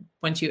 So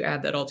once you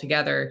add that all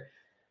together,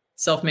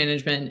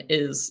 self-management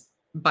is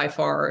by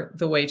far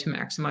the way to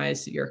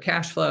maximize your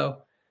cash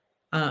flow.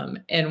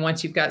 And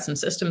once you've got some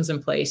systems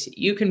in place,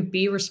 you can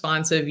be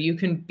responsive. You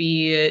can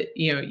be,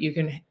 you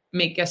can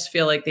make guests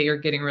feel like they are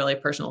getting really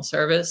personal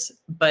service,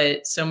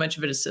 but so much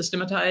of it is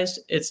systematized,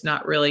 it's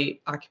not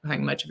really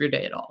occupying much of your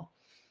day at all.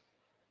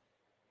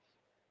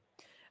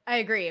 I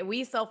agree.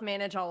 We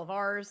self-manage all of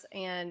ours,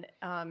 and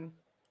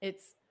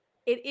it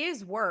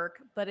is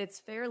work, but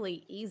it's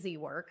fairly easy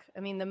work.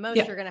 I mean, the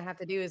most you're going to have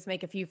to do is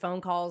make a few phone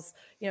calls,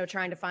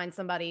 trying to find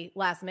somebody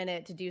last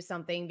minute to do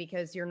something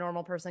because your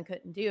normal person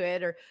couldn't do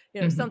it, or,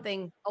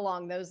 something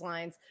along those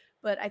lines.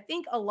 But I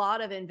think a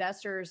lot of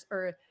investors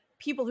or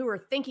people who are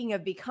thinking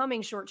of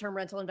becoming short-term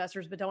rental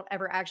investors, but don't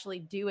ever actually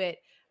do it,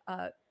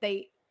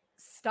 they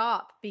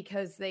stop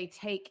because they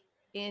take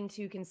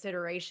into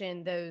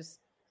consideration those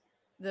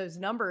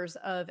numbers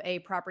of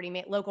a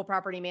local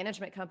property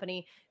management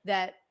company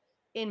that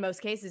in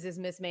most cases is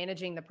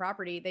mismanaging the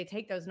property. They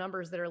take those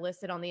numbers that are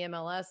listed on the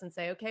MLS and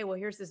say, okay, well,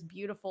 here's this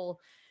beautiful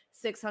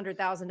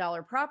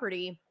 $600,000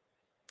 property,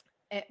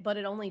 but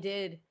it only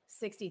did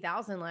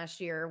 60,000 last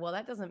year. Well,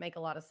 that doesn't make a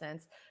lot of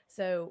sense.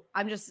 So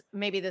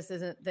maybe this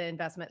isn't the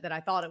investment that I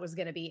thought it was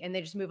going to be. And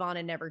they just move on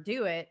and never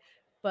do it.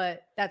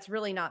 But that's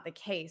really not the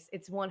case.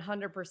 It's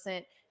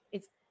 100%.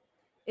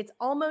 It's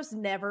almost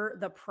never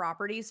the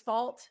property's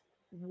fault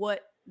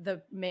what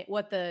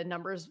the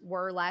numbers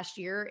were last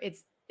year.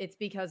 It's it's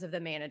because of the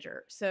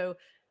manager. So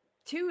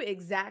two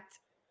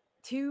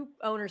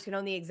owners can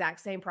own the exact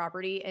same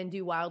property and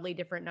do wildly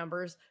different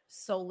numbers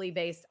solely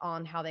based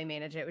on how they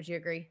manage it. Would you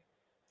agree?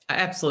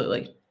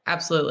 Absolutely.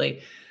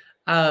 Absolutely.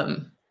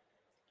 Some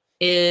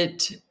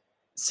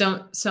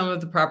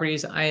of the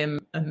properties I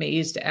am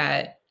amazed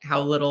at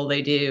how little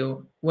they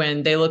do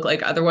when they look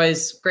like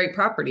otherwise great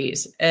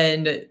properties.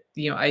 And,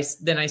 I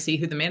see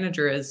who the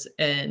manager is,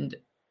 and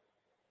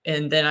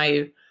then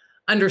I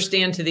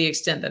understand to the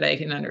extent that I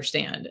can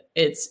understand.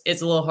 It's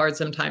a little hard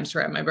sometimes to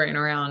wrap my brain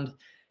around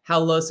how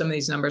low some of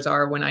these numbers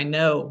are when I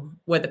know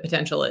what the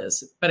potential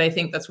is. But I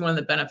think that's one of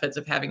the benefits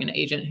of having an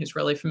agent who's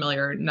really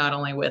familiar, not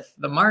only with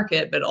the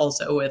market, but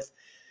also with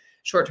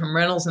short-term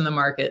rentals in the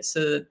market,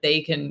 so that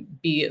they can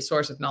be a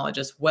source of knowledge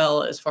as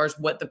well as far as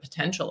what the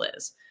potential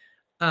is.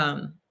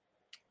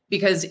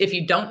 Because if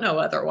you don't know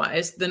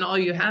otherwise, then all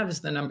you have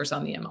is the numbers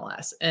on the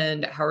MLS.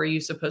 And how are you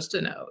supposed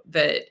to know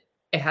that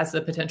it has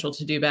the potential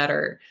to do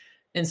better?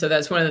 And so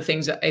that's one of the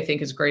things that I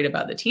think is great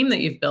about the team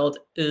that you've built,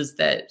 is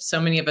that so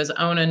many of us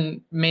own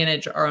and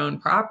manage our own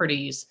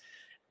properties.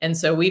 And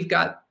so we've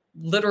got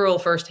literal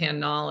firsthand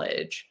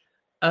knowledge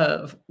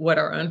of what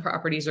our own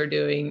properties are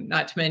doing,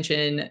 not to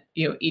mention,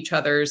 each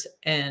other's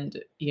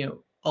and,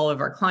 all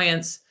of our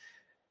clients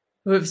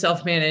who have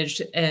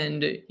self-managed,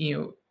 and,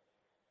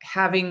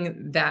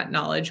 having that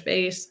knowledge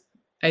base,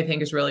 I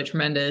think, is really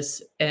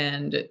tremendous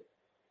and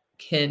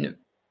can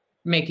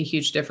make a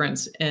huge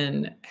difference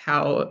in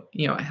how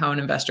an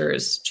investor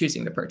is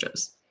choosing to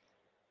purchase.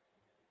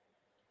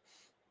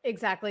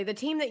 Exactly. The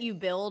team that you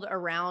build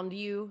around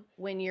you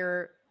when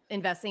you're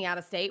investing out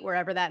of state,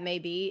 wherever that may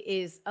be,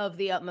 is of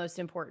the utmost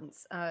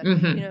importance.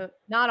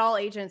 Not all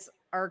agents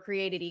are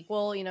created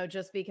equal.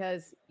 Just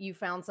because you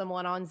found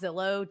someone on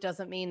Zillow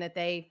doesn't mean that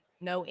they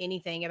know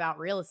anything about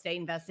real estate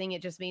investing.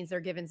 It just means they're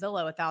giving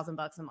Zillow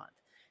 $1,000 a month.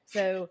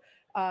 So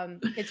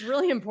it's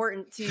really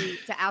important to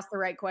ask the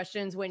right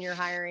questions when you're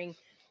hiring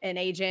an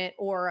agent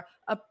or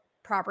a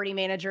property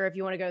manager, if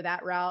you want to go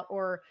that route,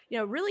 or,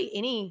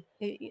 really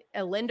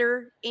a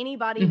lender,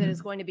 anybody that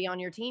is going to be on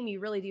your team.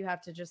 You really do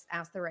have to just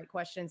ask the right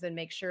questions and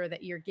make sure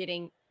that you're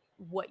getting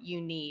what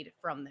you need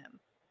from them.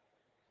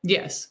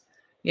 Yes.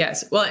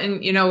 Well, and,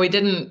 we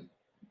didn't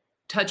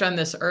touch on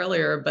this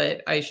earlier,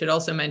 but I should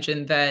also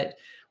mention that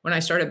when I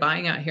started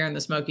buying out here in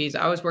the Smokies,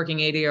 I was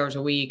working 80 hours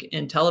a week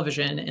in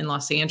television in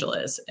Los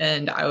Angeles,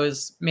 and I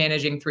was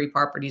managing 3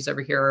 properties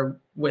over here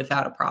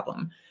without a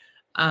problem.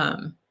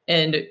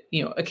 And,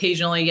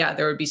 occasionally,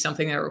 there would be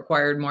something that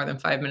required more than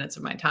 5 minutes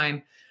of my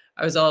time.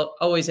 I was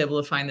always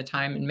able to find the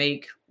time and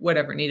make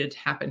whatever needed to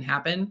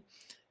happen.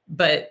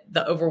 But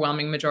the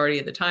overwhelming majority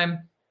of the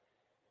time,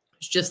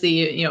 it's just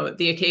the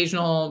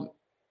occasional,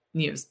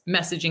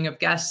 messaging of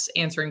guests,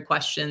 answering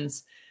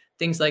questions,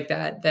 things like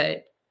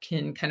that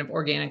can kind of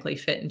organically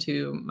fit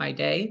into my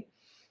day.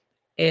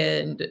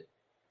 And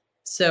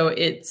so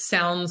it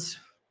sounds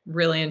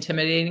really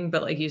intimidating,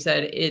 but like you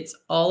said, it's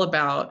all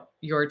about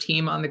your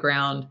team on the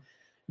ground,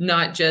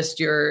 not just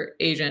your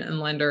agent and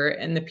lender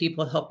and the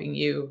people helping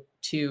you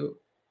to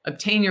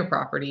obtain your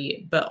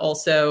property, but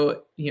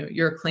also,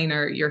 your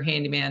cleaner, your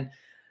handyman,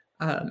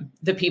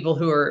 the people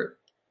who are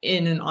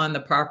in and on the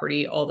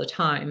property all the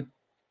time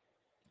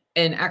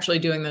and actually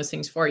doing those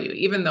things for you.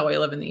 Even though I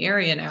live in the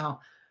area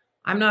now,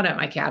 I'm not at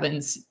my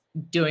cabins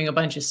doing a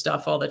bunch of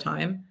stuff all the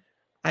time.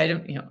 I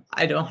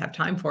don't have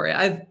time for it.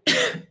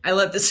 I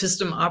let the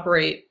system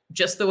operate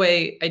just the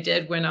way I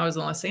did when I was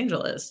in Los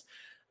Angeles.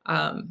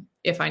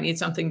 If I need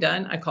something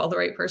done, I call the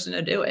right person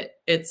to do it.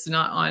 It's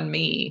not on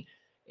me.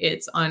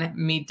 It's on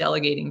me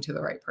delegating to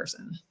the right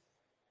person.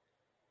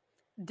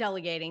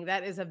 Delegating,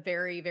 that is a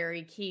very,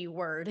 very key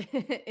word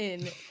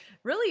in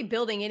really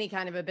building any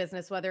kind of a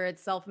business, whether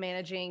it's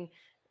self-managing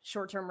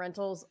short-term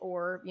rentals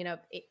or,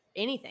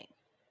 anything.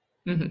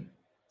 Mm-hmm.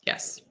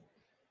 Yes.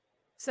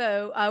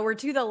 So we're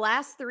to the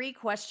last 3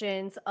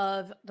 questions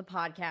of the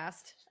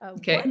podcast.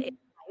 Okay. What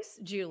advice,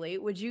 Julie,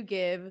 would you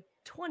give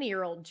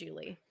 20-year-old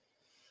Julie?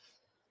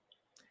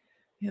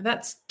 Yeah,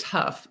 that's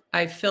tough.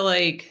 I feel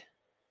like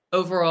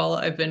overall,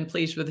 I've been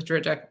pleased with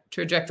the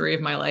trajectory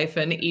of my life,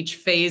 and each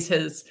phase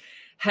has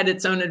had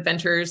its own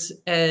adventures,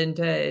 and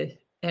I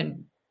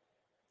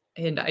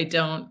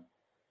don't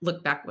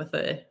look back with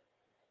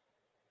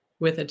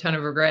a ton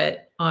of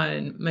regret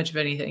on much of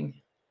anything.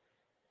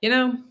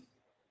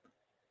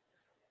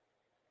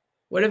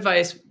 What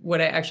advice would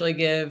I actually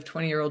give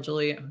 20-year-old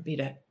Julie? It would be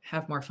to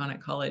have more fun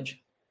at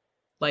college,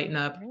 lighten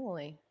up.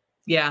 Really?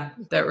 Yeah,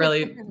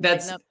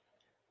 that's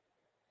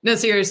no,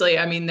 seriously.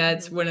 I mean,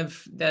 that's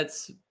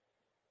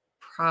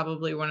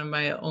probably one of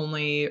my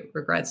only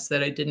regrets,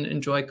 that I didn't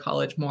enjoy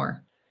college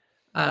more,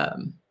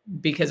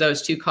 because I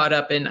was too caught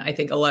up in, I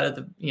think, a lot of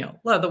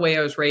the way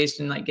I was raised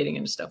and like getting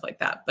into stuff like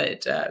that.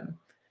 But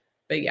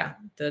yeah,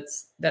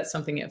 that's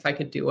something, if I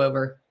could do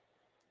over,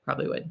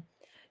 probably would.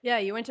 Yeah,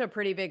 you went to a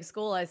pretty big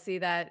school. I see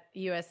that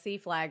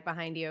USC flag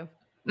behind you.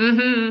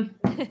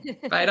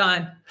 Mm-hmm. Right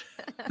on.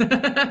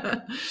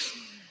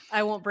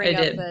 I won't bring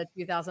up the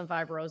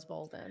 2005 Rose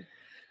Bowl then.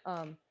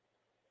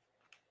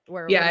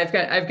 Yeah,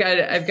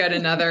 I've got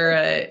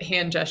another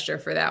hand gesture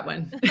for that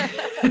one.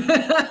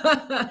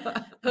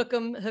 Hook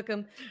 'em.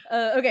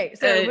 Okay,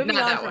 so moving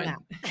on from that.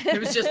 It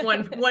was just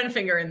one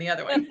finger in the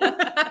other one.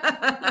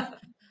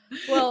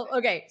 Well,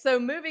 okay, so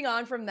moving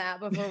on from that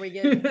before we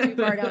get too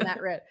far down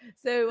that road.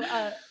 So,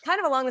 kind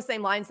of along the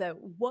same lines, though,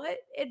 what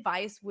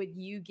advice would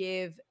you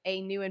give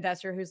a new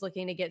investor who's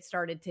looking to get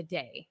started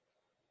today?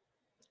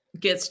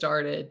 Get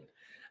started.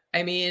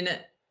 I mean,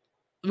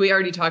 we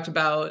already talked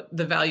about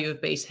the value of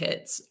base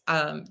hits.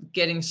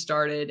 Getting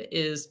started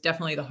is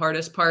definitely the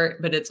hardest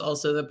part, but it's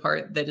also the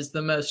part that is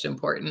the most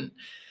important.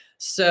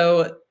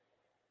 So,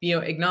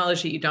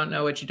 acknowledge that you don't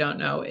know what you don't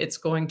know. It's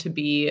going to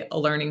be a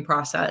learning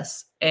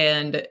process,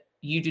 and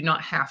you do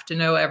not have to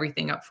know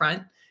everything up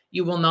front.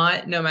 You will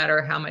not, no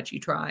matter how much you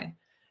try.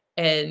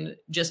 And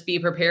just be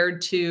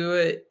prepared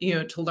to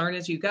learn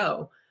as you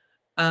go.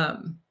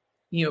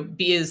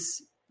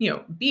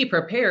 Be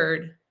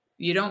prepared.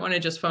 You don't want to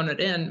just phone it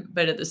in,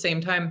 but at the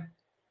same time,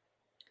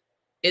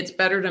 it's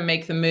better to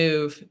make the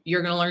move.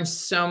 You're going to learn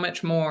so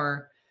much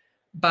more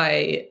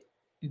by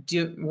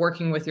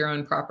working with your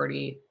own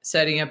property,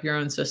 setting up your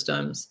own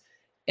systems,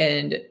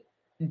 and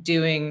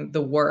doing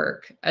the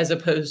work, as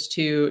opposed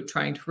to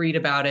trying to read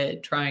about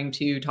it, trying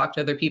to talk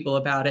to other people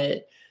about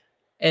it,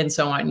 and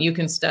so on. You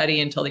can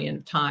study until the end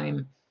of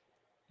time.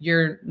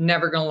 You're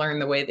never going to learn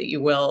the way that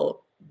you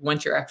will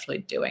once you're actually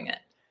doing it.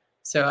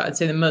 So I'd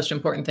say the most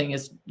important thing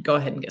is go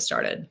ahead and get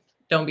started.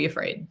 Don't be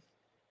afraid.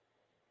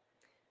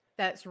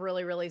 That's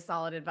really, really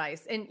solid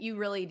advice. And you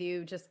really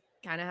do just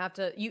kind of have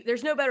to,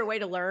 there's no better way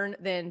to learn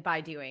than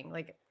by doing.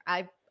 Like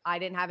I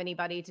didn't have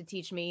anybody to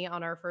teach me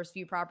on our first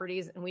few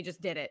properties, and we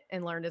just did it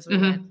and learned as we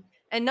went.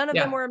 And none of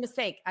them were a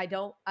mistake. I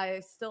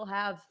still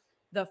have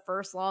the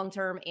first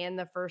long-term and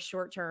the first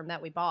short-term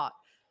that we bought.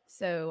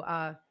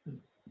 So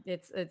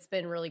it's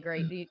been really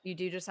great. You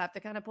do just have to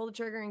kind of pull the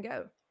trigger and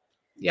go.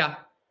 Yeah.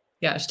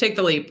 Just take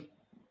the leap.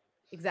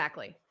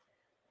 Exactly.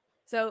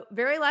 So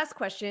very last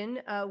question.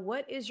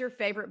 What is your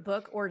favorite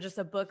book, or just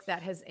a book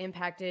that has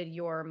impacted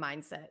your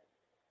mindset?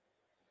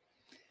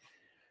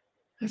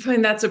 I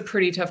find that's a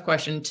pretty tough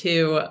question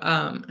too.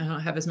 I don't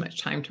have as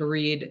much time to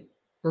read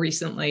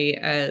recently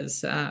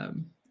as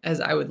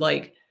I would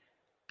like.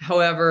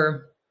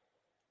 However,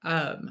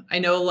 I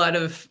know a lot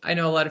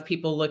of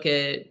people look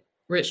at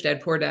Rich Dad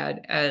Poor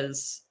Dad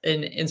as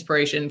an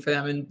inspiration for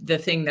them, and the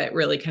thing that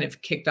really kind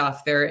of kicked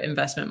off their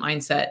investment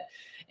mindset.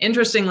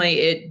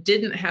 Interestingly, it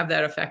didn't have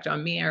that effect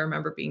on me. I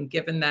remember being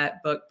given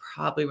that book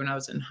probably when I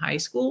was in high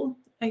school,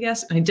 I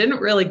guess. I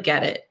didn't really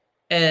get it.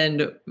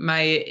 And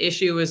my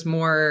issue was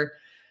more,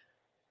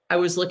 I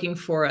was looking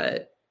for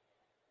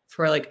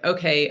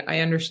okay, I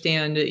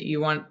understand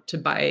you want to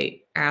buy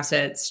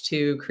assets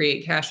to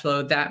create cash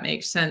flow. That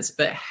makes sense.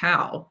 But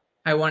how?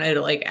 I wanted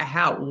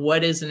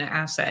what is an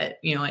asset?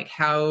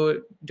 How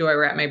do I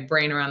wrap my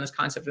brain around this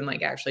concept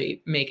and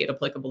actually make it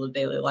applicable to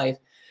daily life?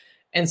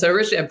 And so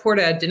Rich Dad Poor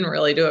Dad didn't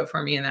really do it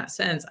for me in that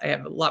sense. I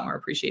have a lot more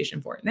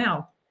appreciation for it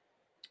now.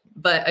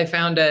 But I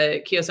found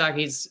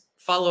Kiyosaki's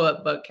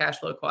follow-up book, Cash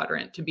Flow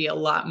Quadrant, to be a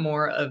lot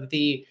more of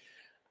the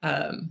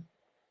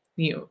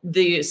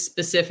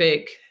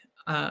specific,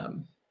 a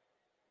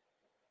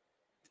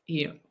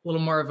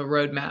little more of a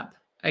roadmap,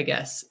 I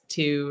guess,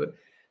 to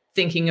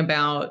thinking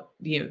about,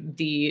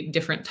 the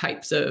different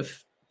types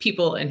of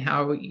people and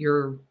how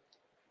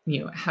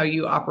how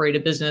you operate a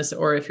business,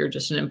 or if you're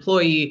just an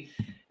employee,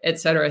 et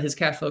cetera. His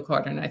Cash Flow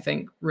Quadrant, I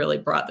think, really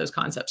brought those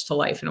concepts to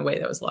life in a way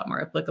that was a lot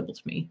more applicable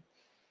to me.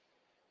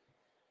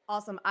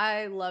 Awesome.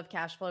 I love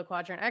Cash Flow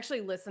Quadrant. I actually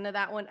listened to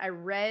that one. I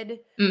read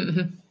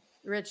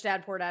Rich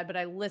Dad Poor Dad, but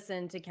I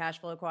listened to Cash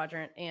Flow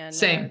Quadrant, and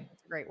same.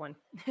 It's a great one.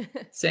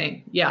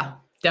 Same. Yeah,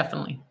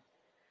 definitely.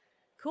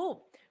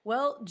 Cool.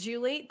 Well,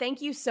 Julie,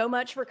 thank you so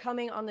much for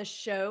coming on the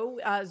show.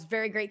 It's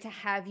very great to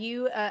have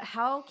you.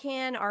 How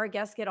can our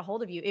guests get a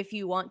hold of you if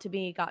you want to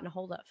be gotten a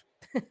hold of?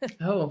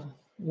 Oh,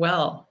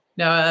 well,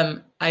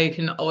 no, I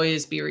can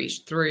always be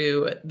reached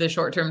through the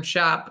Short Term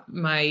Shop.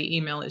 My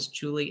email is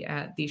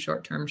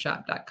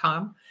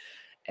julie@theshorttermshop.com.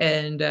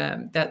 And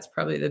that's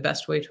probably the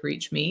best way to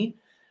reach me.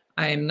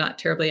 I'm not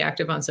terribly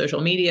active on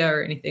social media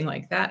or anything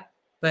like that.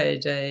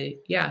 But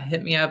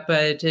hit me up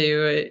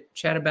to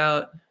chat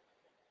about,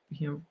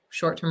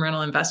 short-term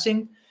rental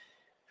investing.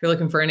 If you're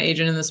looking for an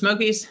agent in the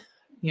Smokies,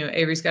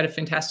 Avery's got a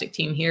fantastic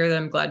team here that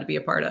I'm glad to be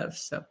a part of.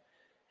 So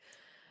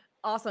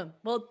awesome.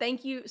 Well,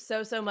 thank you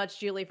so much,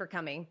 Julie, for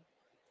coming.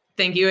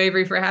 Thank you,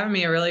 Avery, for having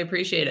me. I really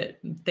appreciate it.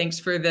 Thanks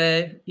for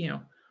the,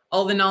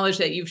 all the knowledge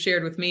that you've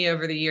shared with me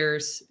over the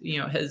years,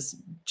 has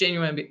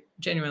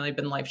genuinely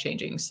been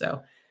life-changing.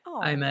 So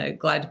I'm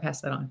glad to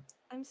pass that on.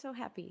 I'm so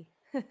happy.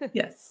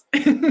 Yes.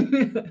 All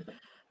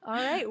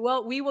right.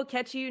 Well, we will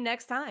catch you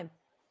next time.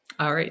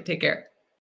 All right. Take care.